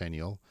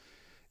Centennial.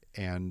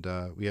 And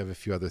we have a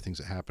few other things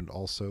that happened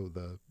also.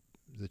 The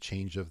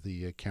change of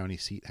the county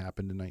seat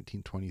happened in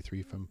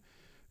 1923 from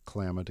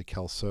Kalama to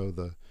Kelso.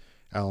 The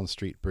Allen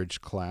Street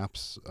Bridge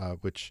collapse,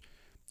 which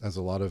has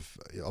a lot of,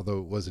 although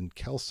it was in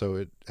Kelso,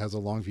 it has a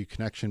Longview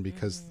connection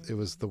because it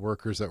was the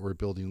workers that were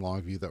building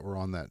Longview that were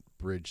on that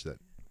bridge that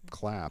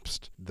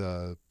collapsed.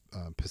 The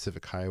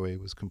Pacific Highway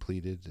was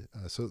completed.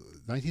 So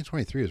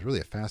 1923 is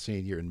really a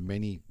fascinating year in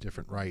many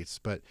different rights,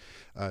 but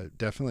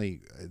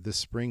definitely this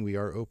spring we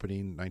are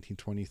opening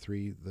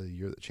 1923, the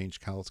year that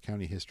changed Cowlitz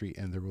County history,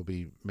 and there will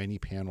be many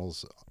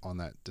panels on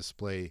that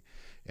display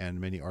and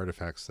many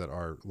artifacts that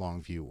are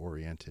Longview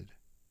oriented.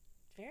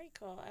 Very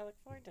cool. I look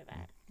forward to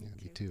that. Yeah,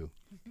 me too.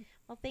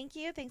 Well, thank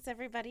you. Thanks,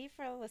 everybody,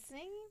 for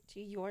listening to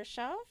Your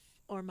Shelf.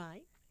 Or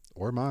mine.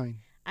 Or mine.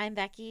 I'm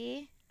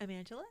Becky. I'm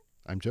Angela.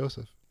 I'm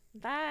Joseph.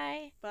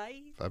 Bye.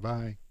 Bye.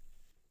 Bye-bye.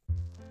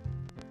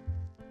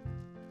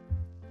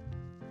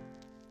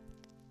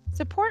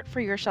 Support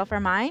for Your Shelf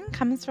or Mine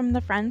comes from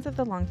the Friends of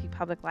the Longview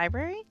Public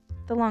Library,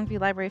 the Longview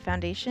Library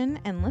Foundation,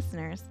 and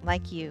listeners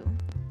like you.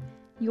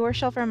 Your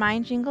Shelf or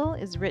Mine jingle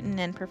is written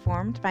and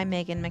performed by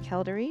Megan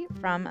McElderry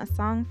from A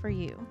Song for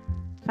You.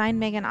 Find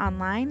Megan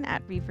online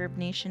at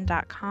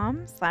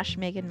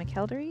reverbnation.com/Megan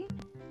McElderry.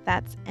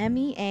 That's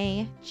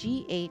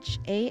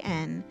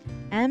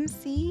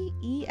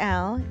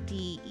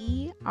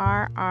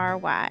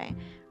MEAGHANMCELDERRY.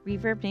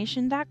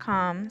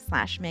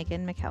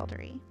 reverbnation.com/Megan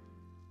McElderry.